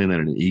I'm not saying that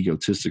in an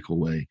egotistical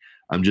way.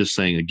 I'm just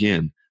saying,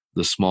 again,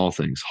 the small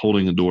things,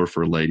 holding the door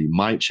for a lady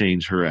might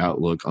change her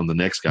outlook on the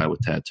next guy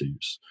with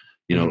tattoos.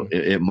 You know,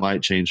 it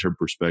might change her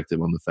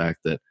perspective on the fact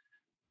that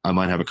I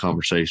might have a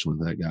conversation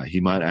with that guy. He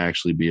might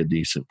actually be a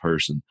decent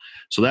person.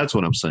 So that's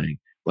what I'm saying.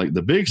 Like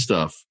the big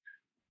stuff,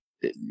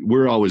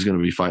 we're always going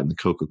to be fighting the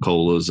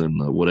Coca-Colas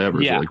and the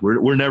whatever. Yeah. Like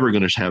we're never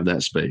going to have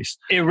that space.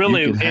 It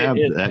really you can have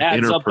it that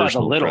adds up by the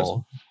interpersonal little.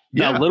 presence.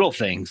 The little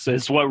things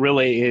is what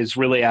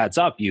really adds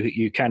up.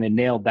 You kind of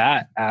nailed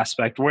that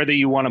aspect. Whether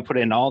you want to put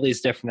in all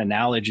these different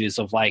analogies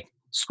of like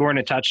scoring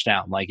a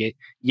touchdown, like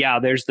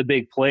there's the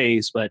big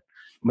plays, but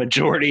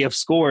majority of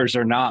scores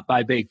are not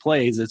by big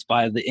plays. It's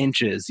by the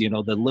inches, the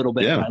little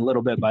bit by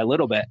little bit by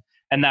little bit.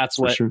 And that's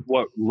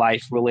what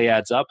life really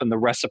adds up, and the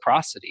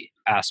reciprocity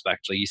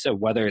aspect. Like you said,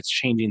 whether it's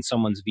changing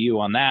someone's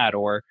view on that,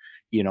 or,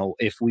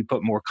 if we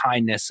put more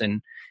kindness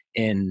and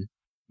in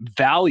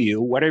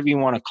value, whatever you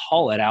want to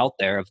call it out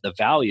there of the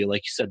value,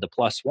 like you said, the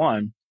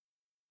 +1,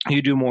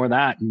 you do more of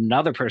that,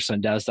 another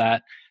person does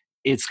that,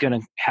 it's going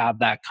to have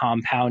that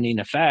compounding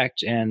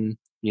effect. And,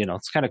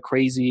 it's kind of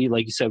crazy.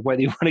 Like you said,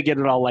 whether you want to get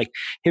it all like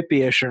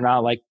hippie-ish or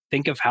not, like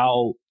think of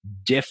how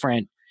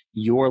different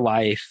your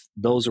life,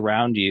 those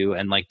around you,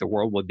 and like the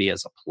world would be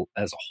as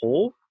a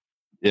whole.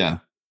 Yeah.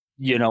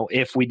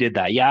 If we did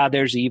that. Yeah,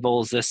 there's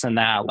evils, this and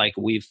that. Like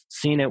we've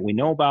seen it, we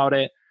know about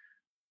it.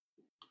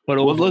 But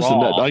overall, listen,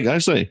 like I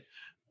say,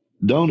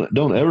 don't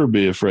ever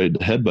be afraid to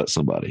headbutt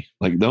somebody.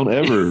 Like don't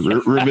ever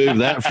remove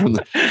that from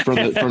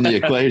the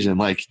equation.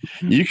 Like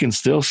you can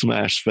still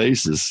smash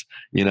faces,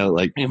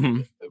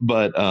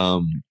 but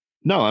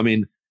no, I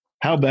mean,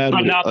 how bad?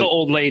 But not the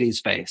old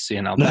lady's face,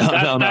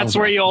 That's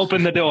where you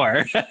open the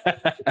door.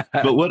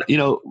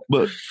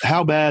 But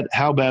how bad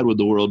would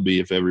the world be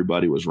if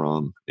everybody was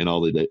wrong and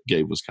all they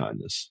gave was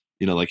kindness?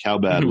 Like how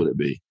bad would it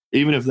be?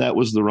 Even if that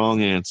was the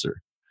wrong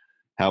answer,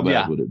 how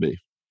bad would it be?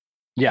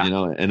 Yeah.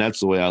 And that's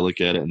the way I look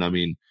at it. And I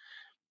mean,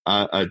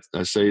 I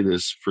say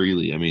this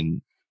freely. I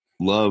mean,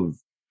 love,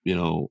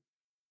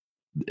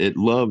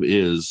 love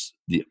is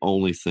the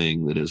only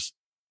thing that has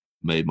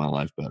made my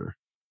life better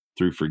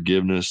through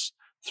forgiveness,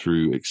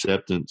 through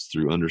acceptance,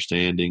 through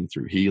understanding,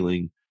 through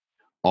healing.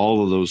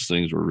 All of those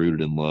things were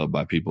rooted in love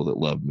by people that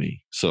love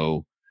me.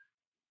 So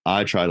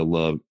I try to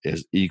love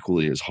as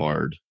equally as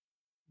hard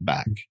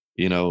back,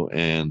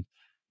 and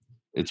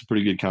it's a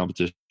pretty good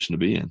competition to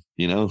be in,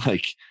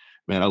 like,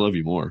 man, I love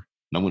you more.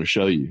 And I'm going to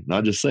show you,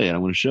 not just say it,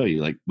 I'm going to show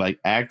you, like by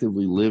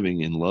actively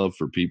living in love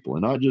for people.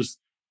 And not just,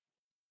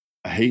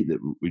 I hate that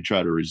we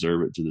try to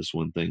reserve it to this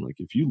one thing. Like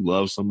if you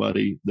love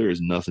somebody, there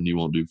is nothing you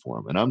won't do for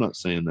them. And I'm not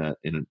saying that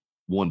in a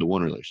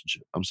one-to-one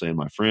relationship. I'm saying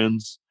my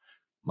friends,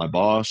 my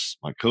boss,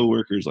 my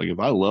coworkers, like if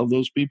I love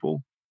those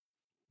people,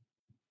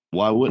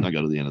 why wouldn't I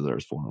go to the end of the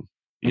earth for them?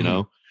 You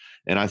know?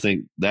 And I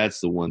think that's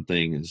the one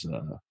thing is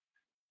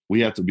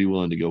we have to be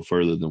willing to go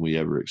further than we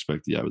ever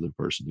expect the other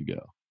person to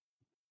go.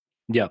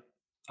 Yep.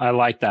 I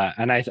like that.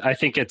 And I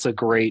think it's a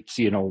great,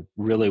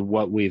 really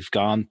what we've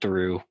gone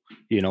through,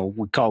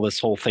 we call this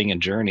whole thing a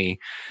journey.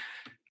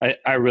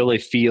 I really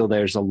feel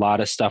there's a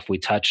lot of stuff we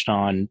touched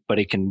on, but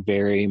it can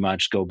very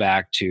much go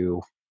back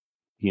to,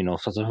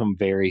 something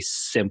very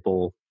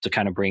simple to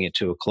kind of bring it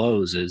to a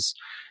close is,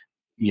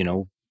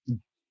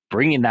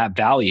 bringing that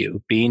value,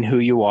 being who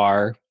you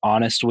are,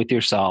 honest with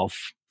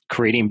yourself,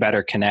 creating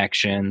better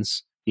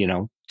connections,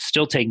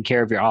 still taking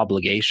care of your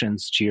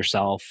obligations to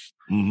yourself,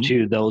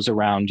 to those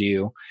around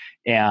you.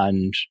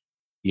 And,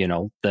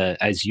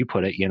 as you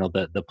put it,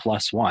 the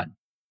 +1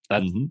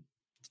 that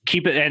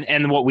keep it.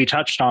 And what we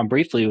touched on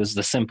briefly was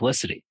the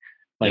simplicity.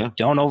 Like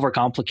don't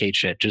overcomplicate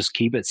shit. Just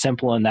keep it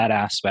simple in that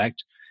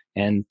aspect.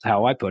 And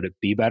how I put it,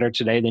 be better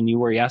today than you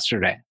were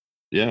yesterday.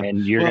 Yeah. And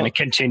you're going to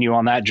continue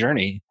on that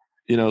journey.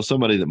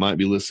 Somebody that might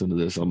be listening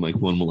to this, I'll make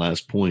one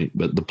last point,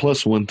 but the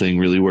 +1 thing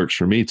really works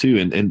for me too.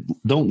 And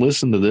don't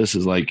listen to this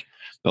as like,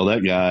 oh,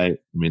 that guy, I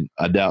mean,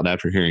 I doubt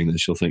after hearing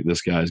this, you'll think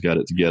this guy's got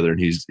it together and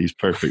he's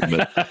perfect,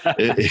 but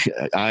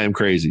I am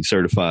crazy,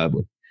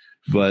 certifiably.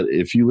 But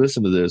if you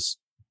listen to this,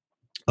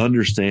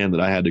 understand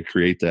that I had to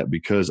create that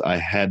because I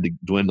had to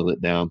dwindle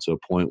it down to a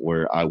point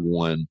where I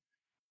won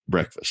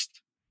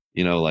breakfast.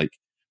 Like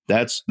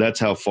that's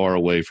how far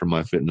away from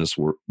my fitness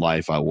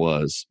life I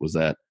was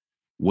that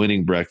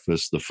winning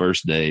breakfast the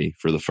first day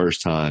for the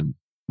first time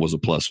was a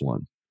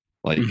 +1.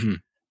 Like,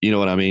 you know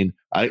what I mean?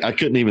 I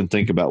couldn't even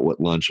think about what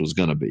lunch was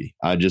going to be.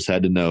 I just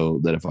had to know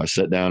that if I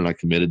sat down and I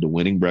committed to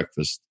winning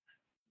breakfast,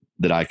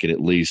 that I could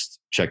at least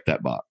check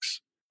that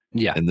box.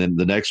 Yeah. And then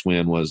the next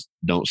win was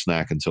don't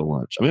snack until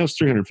lunch. I mean, I was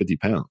 350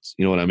 pounds.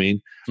 You know what I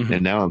mean? Mm-hmm.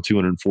 And now I'm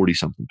 240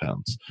 something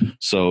pounds.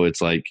 So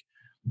it's like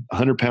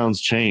 100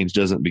 pounds change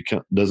doesn't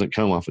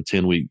come off a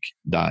 10-week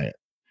diet.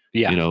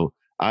 Yeah. You know,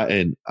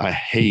 I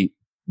hate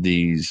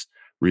these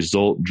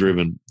result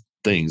driven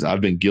things.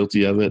 I've been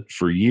guilty of it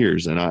for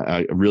years, and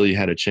I really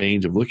had a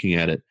change of looking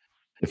at it.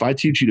 If I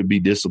teach you to be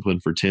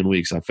disciplined for 10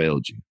 weeks, I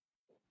failed you.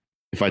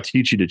 If I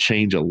teach you to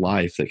change a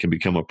life that can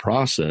become a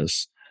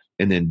process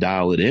and then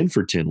dial it in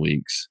for 10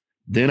 weeks,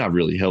 then I've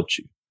really helped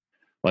you.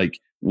 Like,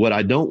 what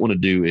I don't want to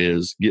do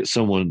is get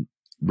someone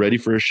ready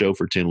for a show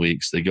for 10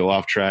 weeks. They go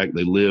off track.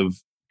 They live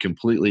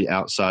completely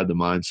outside the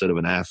mindset of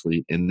an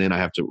athlete. And then I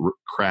have to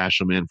crash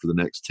them in for the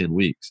next 10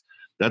 weeks.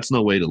 That's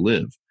no way to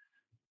live.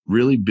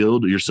 Really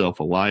build yourself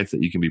a life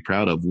that you can be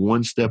proud of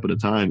one step at a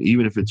time,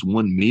 even if it's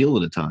one meal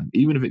at a time,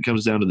 even if it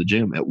comes down to the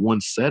gym at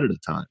one set at a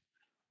time.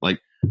 Like,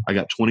 I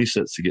got 20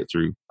 sets to get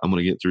through. I'm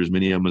going to get through as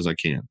many of them as I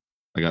can.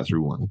 I got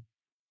through one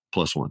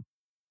plus one.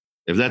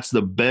 If that's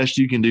the best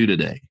you can do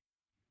today,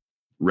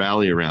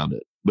 rally around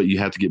it, but you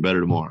have to get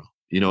better tomorrow.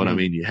 You know what I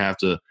mean?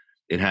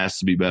 It has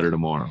to be better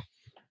tomorrow.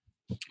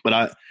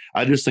 But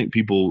I just think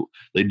people,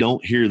 they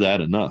don't hear that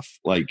enough.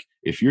 Like,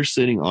 if you're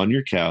sitting on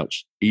your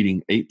couch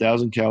eating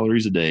 8,000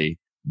 calories a day,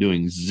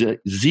 doing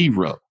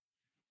zero,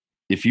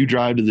 if you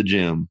drive to the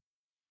gym,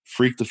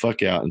 freak the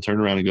fuck out and turn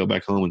around and go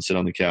back home and sit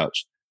on the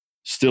couch,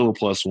 still a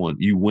plus one.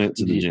 You went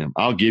to the gym.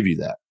 I'll give you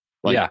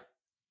that.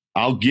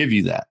 I'll give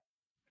you that.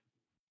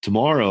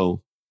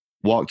 Tomorrow,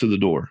 walk to the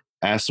door,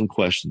 ask some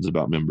questions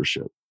about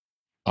membership.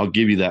 I'll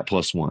give you that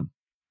plus one.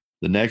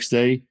 The next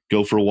day,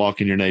 go for a walk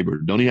in your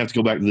neighborhood. Don't even have to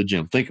go back to the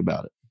gym. Think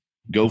about it.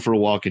 Go for a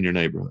walk in your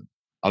neighborhood.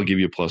 I'll give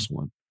you a plus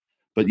one.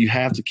 But you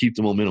have to keep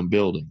the momentum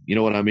building. You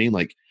know what I mean?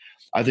 Like,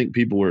 I think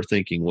people were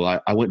thinking,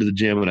 well, I went to the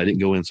gym and I didn't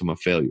go in, so I'm a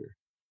failure.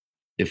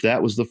 If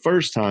that was the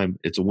first time,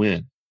 it's a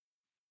win.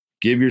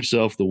 Give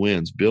yourself the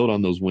wins. Build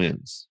on those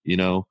wins, you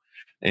know?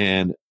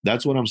 And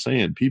that's what I'm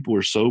saying. People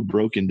are so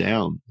broken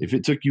down. If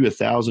it took you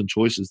 1,000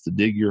 choices to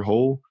dig your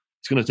hole,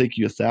 it's going to take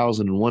you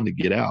 1,001 to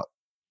get out.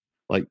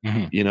 Like,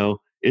 you know,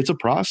 it's a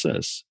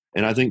process.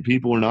 And I think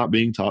people are not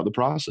being taught the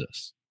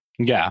process.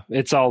 Yeah,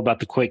 it's all about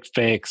the quick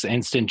fix,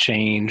 instant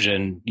change.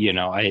 And, you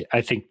know,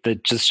 I think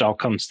that just all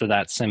comes to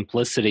that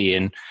simplicity,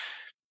 and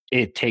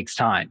it takes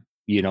time.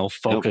 You know,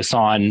 focus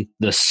on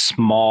the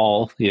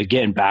small,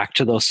 again, back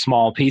to those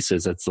small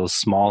pieces. It's those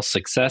small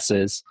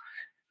successes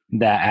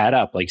that add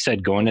up. Like you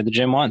said, going to the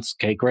gym once.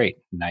 Okay, great.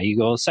 Now you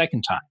go a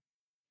second time.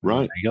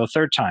 Right. Now you go a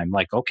third time.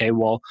 Like, okay,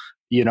 well,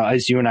 you know,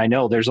 as you and I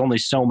know, there's only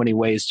so many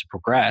ways to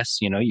progress.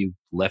 You know, you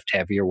lift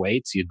heavier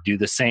weights, you do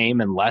the same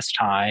in less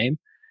time.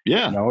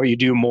 Yeah. You know, or you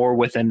do more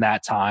within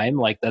that time.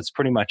 Like, that's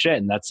pretty much it.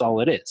 And that's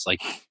all it is. Like,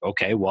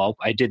 okay, well,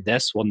 I did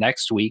this. Well,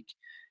 next week,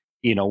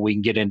 you know, we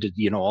can get into,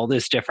 you know, all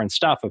this different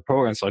stuff. A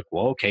program's like,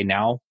 well, okay,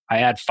 now I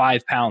add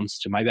 5 pounds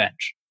to my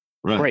bench.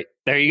 Right. Great.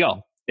 There you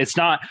go. It's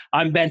not,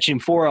 I'm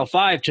benching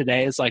 405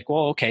 today. It's like,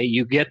 well, okay,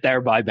 you get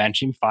there by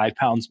benching 5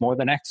 pounds more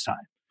the next time.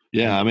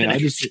 Yeah. I mean, I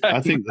just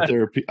think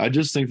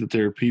that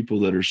there are people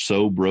that are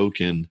so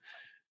broken.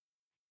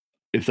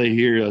 If they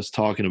hear us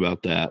talking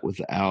about that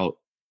without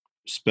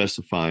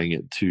specifying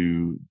it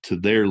to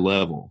their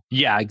level.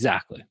 Yeah,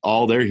 exactly.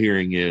 All they're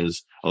hearing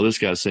is, oh, this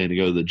guy's saying to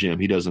go to the gym.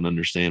 He doesn't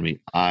understand me.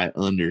 I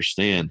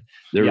understand.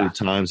 There were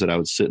times that I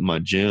would sit in my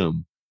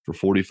gym for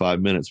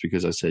 45 minutes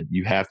because I said,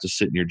 you have to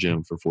sit in your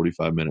gym for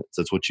 45 minutes.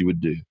 That's what you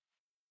would do.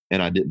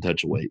 And I didn't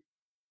touch a weight.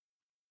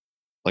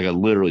 Like, I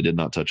literally did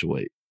not touch a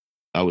weight.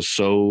 I was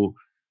so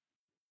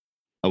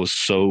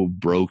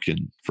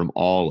broken from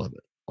all of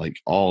it, like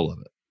all of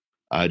it.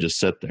 I just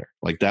sat there.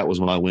 Like, that was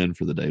my win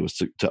for the day, was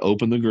to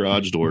open the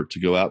garage door, to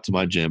go out to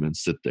my gym and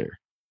sit there,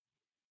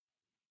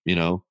 you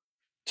know,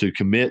 to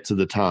commit to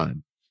the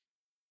time.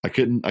 I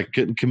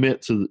couldn't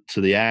commit to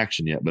the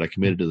action yet, but I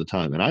committed to the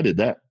time. And I did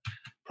that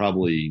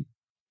probably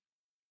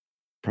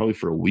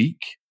for a week,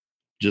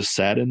 just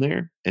sat in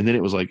there. And then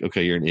it was like,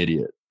 okay, you're an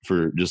idiot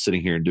for just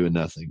sitting here and doing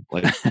nothing.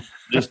 Like,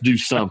 just do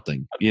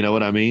something, you know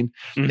what I mean?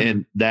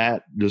 And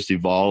that just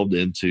evolved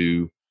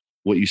into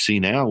what you see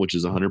now, which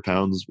is 100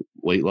 pounds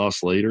weight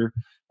loss later,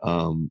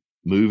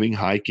 moving,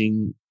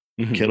 hiking,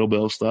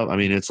 kettlebell stuff. I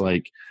mean, it's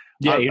like,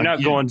 you're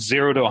not going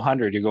 0 to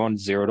 100. You're going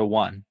 0 to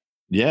 1.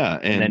 Yeah.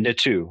 And then to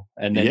 2,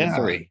 and then to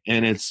 3.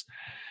 And it's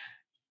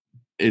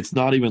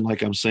not even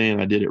like I'm saying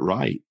I did it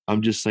right.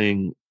 I'm just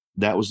saying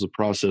that was the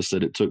process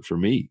that it took for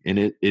me. And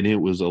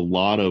it was a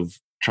lot of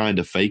trying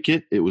to fake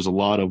it. It was a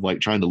lot of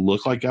like trying to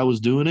look like I was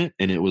doing it.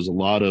 And it was a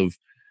lot of,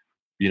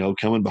 you know,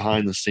 coming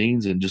behind the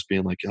scenes and just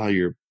being like, oh,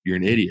 you're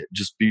an idiot.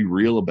 Just be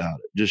real about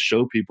it. Just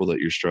show people that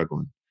you're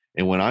struggling.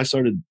 And when I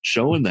started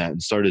showing that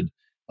and started,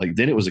 like,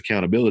 then it was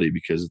accountability,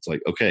 because it's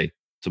like, okay,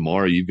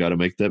 tomorrow you've got to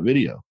make that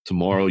video.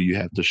 Tomorrow you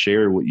have to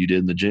share what you did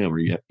in the gym, or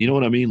you know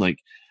what I mean? Like,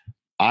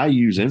 I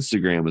use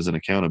Instagram as an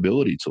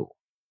accountability tool.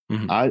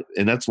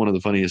 And that's one of the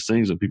funniest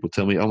things when people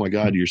tell me, oh my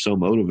God, you're so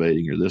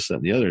motivating, or this, that,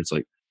 and the other. It's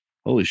like,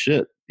 holy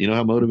shit. You know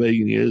how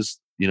motivating it is,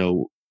 you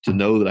know, to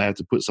know that I have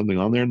to put something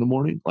on there in the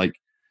morning? Like,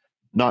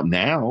 not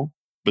now,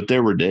 But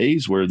there were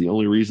days where the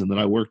only reason that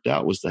I worked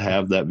out was to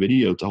have that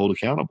video to hold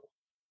accountable.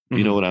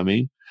 You know what I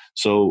mean?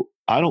 So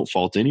I don't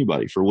fault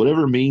anybody for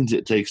whatever means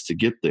it takes to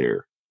get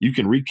there. You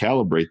can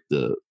recalibrate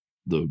the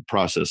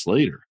process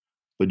later,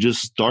 but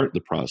just start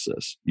the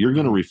process. You're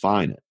going to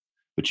refine it,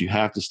 but you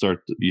have to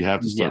start. You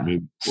have to start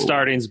moving forward.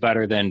 Starting's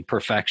better than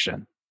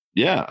perfection.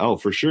 Yeah. Oh,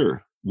 for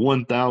sure.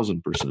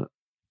 1,000%.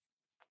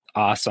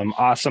 Awesome.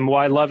 Well,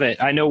 I love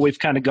it. I know we've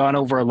kind of gone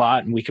over a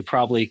lot and we could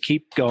probably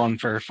keep going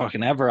for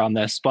fucking ever on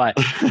this, but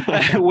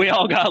we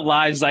all got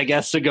lives, I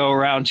guess, to go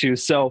around to.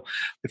 So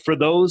for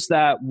those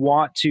that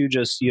want to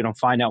just,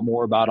 find out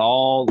more about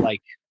all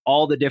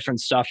the different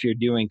stuff you're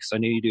doing, because I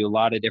know you do a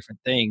lot of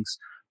different things,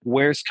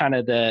 where's kind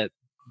of the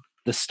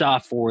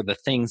stuff or the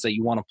things that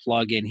you want to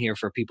plug in here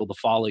for people to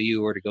follow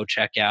you or to go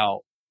check out?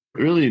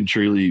 Really and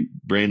truly,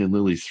 Brandon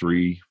Lilly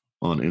 3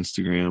 on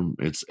Instagram.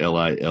 It's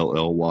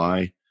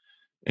Lilly.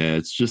 And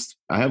it's just,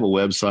 I have a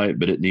website,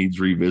 but it needs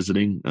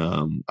revisiting.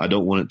 I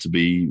don't want it to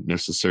be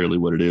necessarily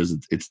what it is.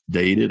 It's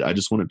dated. I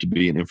just want it to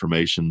be an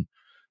information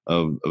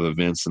of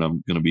events that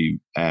I'm going to be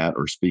at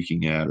or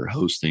speaking at or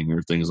hosting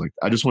or things like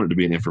that. I just want it to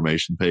be an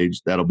information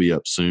page. That'll be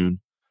up soon.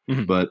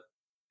 Mm-hmm. But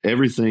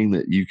everything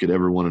that you could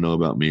ever want to know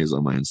about me is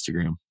on my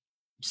Instagram.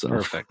 So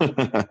perfect. I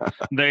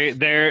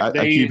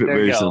keep it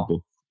very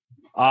simple.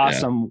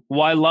 Awesome. Yeah.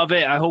 Well, I love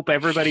it. I hope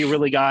everybody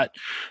really got,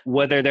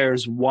 whether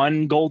there's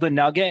one golden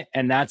nugget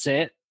and that's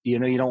it. You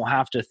don't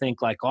have to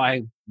think like,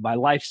 my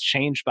life's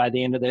changed by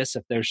the end of this.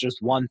 If there's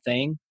just one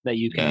thing that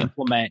you can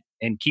implement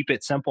and keep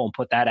it simple and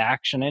put that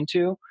action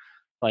into,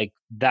 like,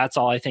 that's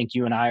all I think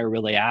you and I are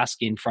really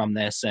asking from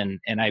this. And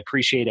I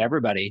appreciate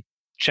everybody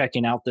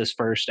checking out this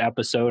first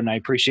episode. And I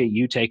appreciate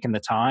you taking the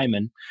time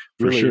and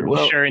really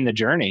sharing the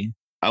journey.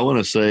 I want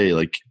to say,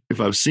 like, if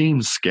I've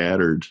seemed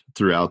scattered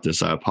throughout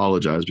this, I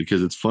apologize,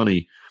 because it's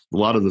funny. A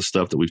lot of the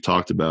stuff that we've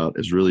talked about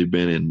has really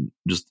been in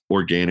just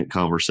organic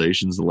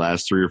conversations the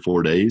last 3 or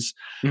 4 days.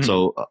 Mm-hmm.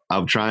 So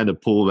I'm trying to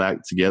pull back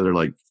together,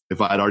 like if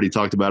I'd already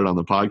talked about it on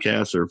the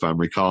podcast or if I'm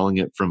recalling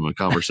it from a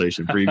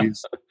conversation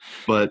previous.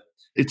 But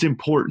it's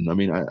important. I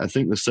mean, I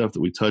think the stuff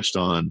that we touched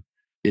on,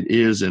 it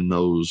is in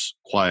those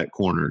quiet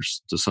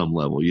corners to some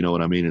level. You know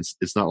what I mean?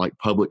 It's not like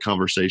public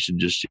conversation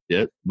just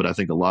yet, but I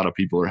think a lot of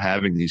people are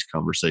having these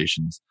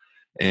conversations.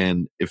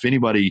 And if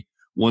anybody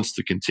wants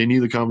to continue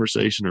the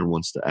conversation or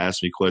wants to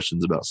ask me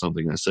questions about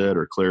something I said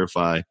or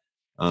clarify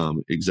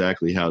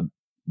exactly how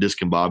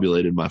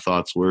discombobulated my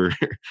thoughts were,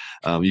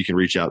 you can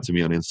reach out to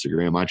me on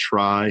Instagram.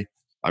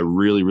 I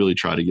really, really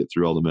try to get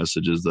through all the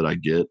messages that I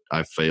get.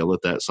 I fail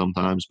at that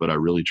sometimes, but I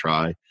really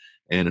try.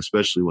 And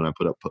especially when I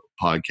put up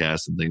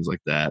podcasts and things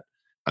like that,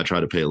 I try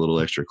to pay a little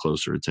extra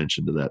closer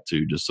attention to that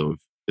too, just so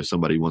if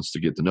somebody wants to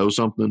get to know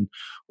something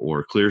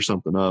or clear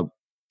something up,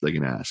 they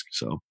can ask.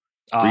 So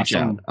awesome. Reach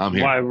out. I'm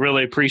here. Well, I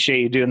really appreciate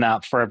you doing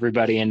that for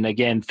everybody. And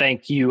again,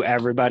 thank you,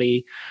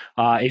 everybody.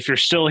 If you're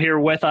still here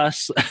with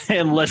us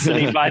and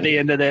listening by the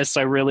end of this,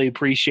 I really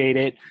appreciate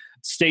it.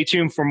 Stay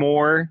tuned for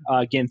more.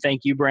 Again,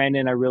 thank you,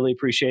 Brandon. I really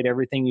appreciate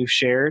everything you've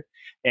shared.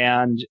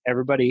 And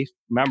everybody,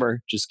 remember,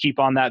 just keep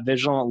on that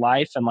vigilant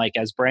life. And like,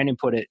 as Brandon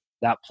put it,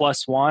 that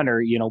 +1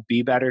 or,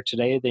 be better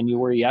today than you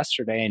were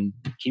yesterday, and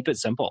keep it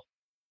simple.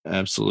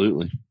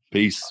 Absolutely.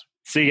 Peace.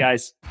 See you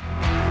guys.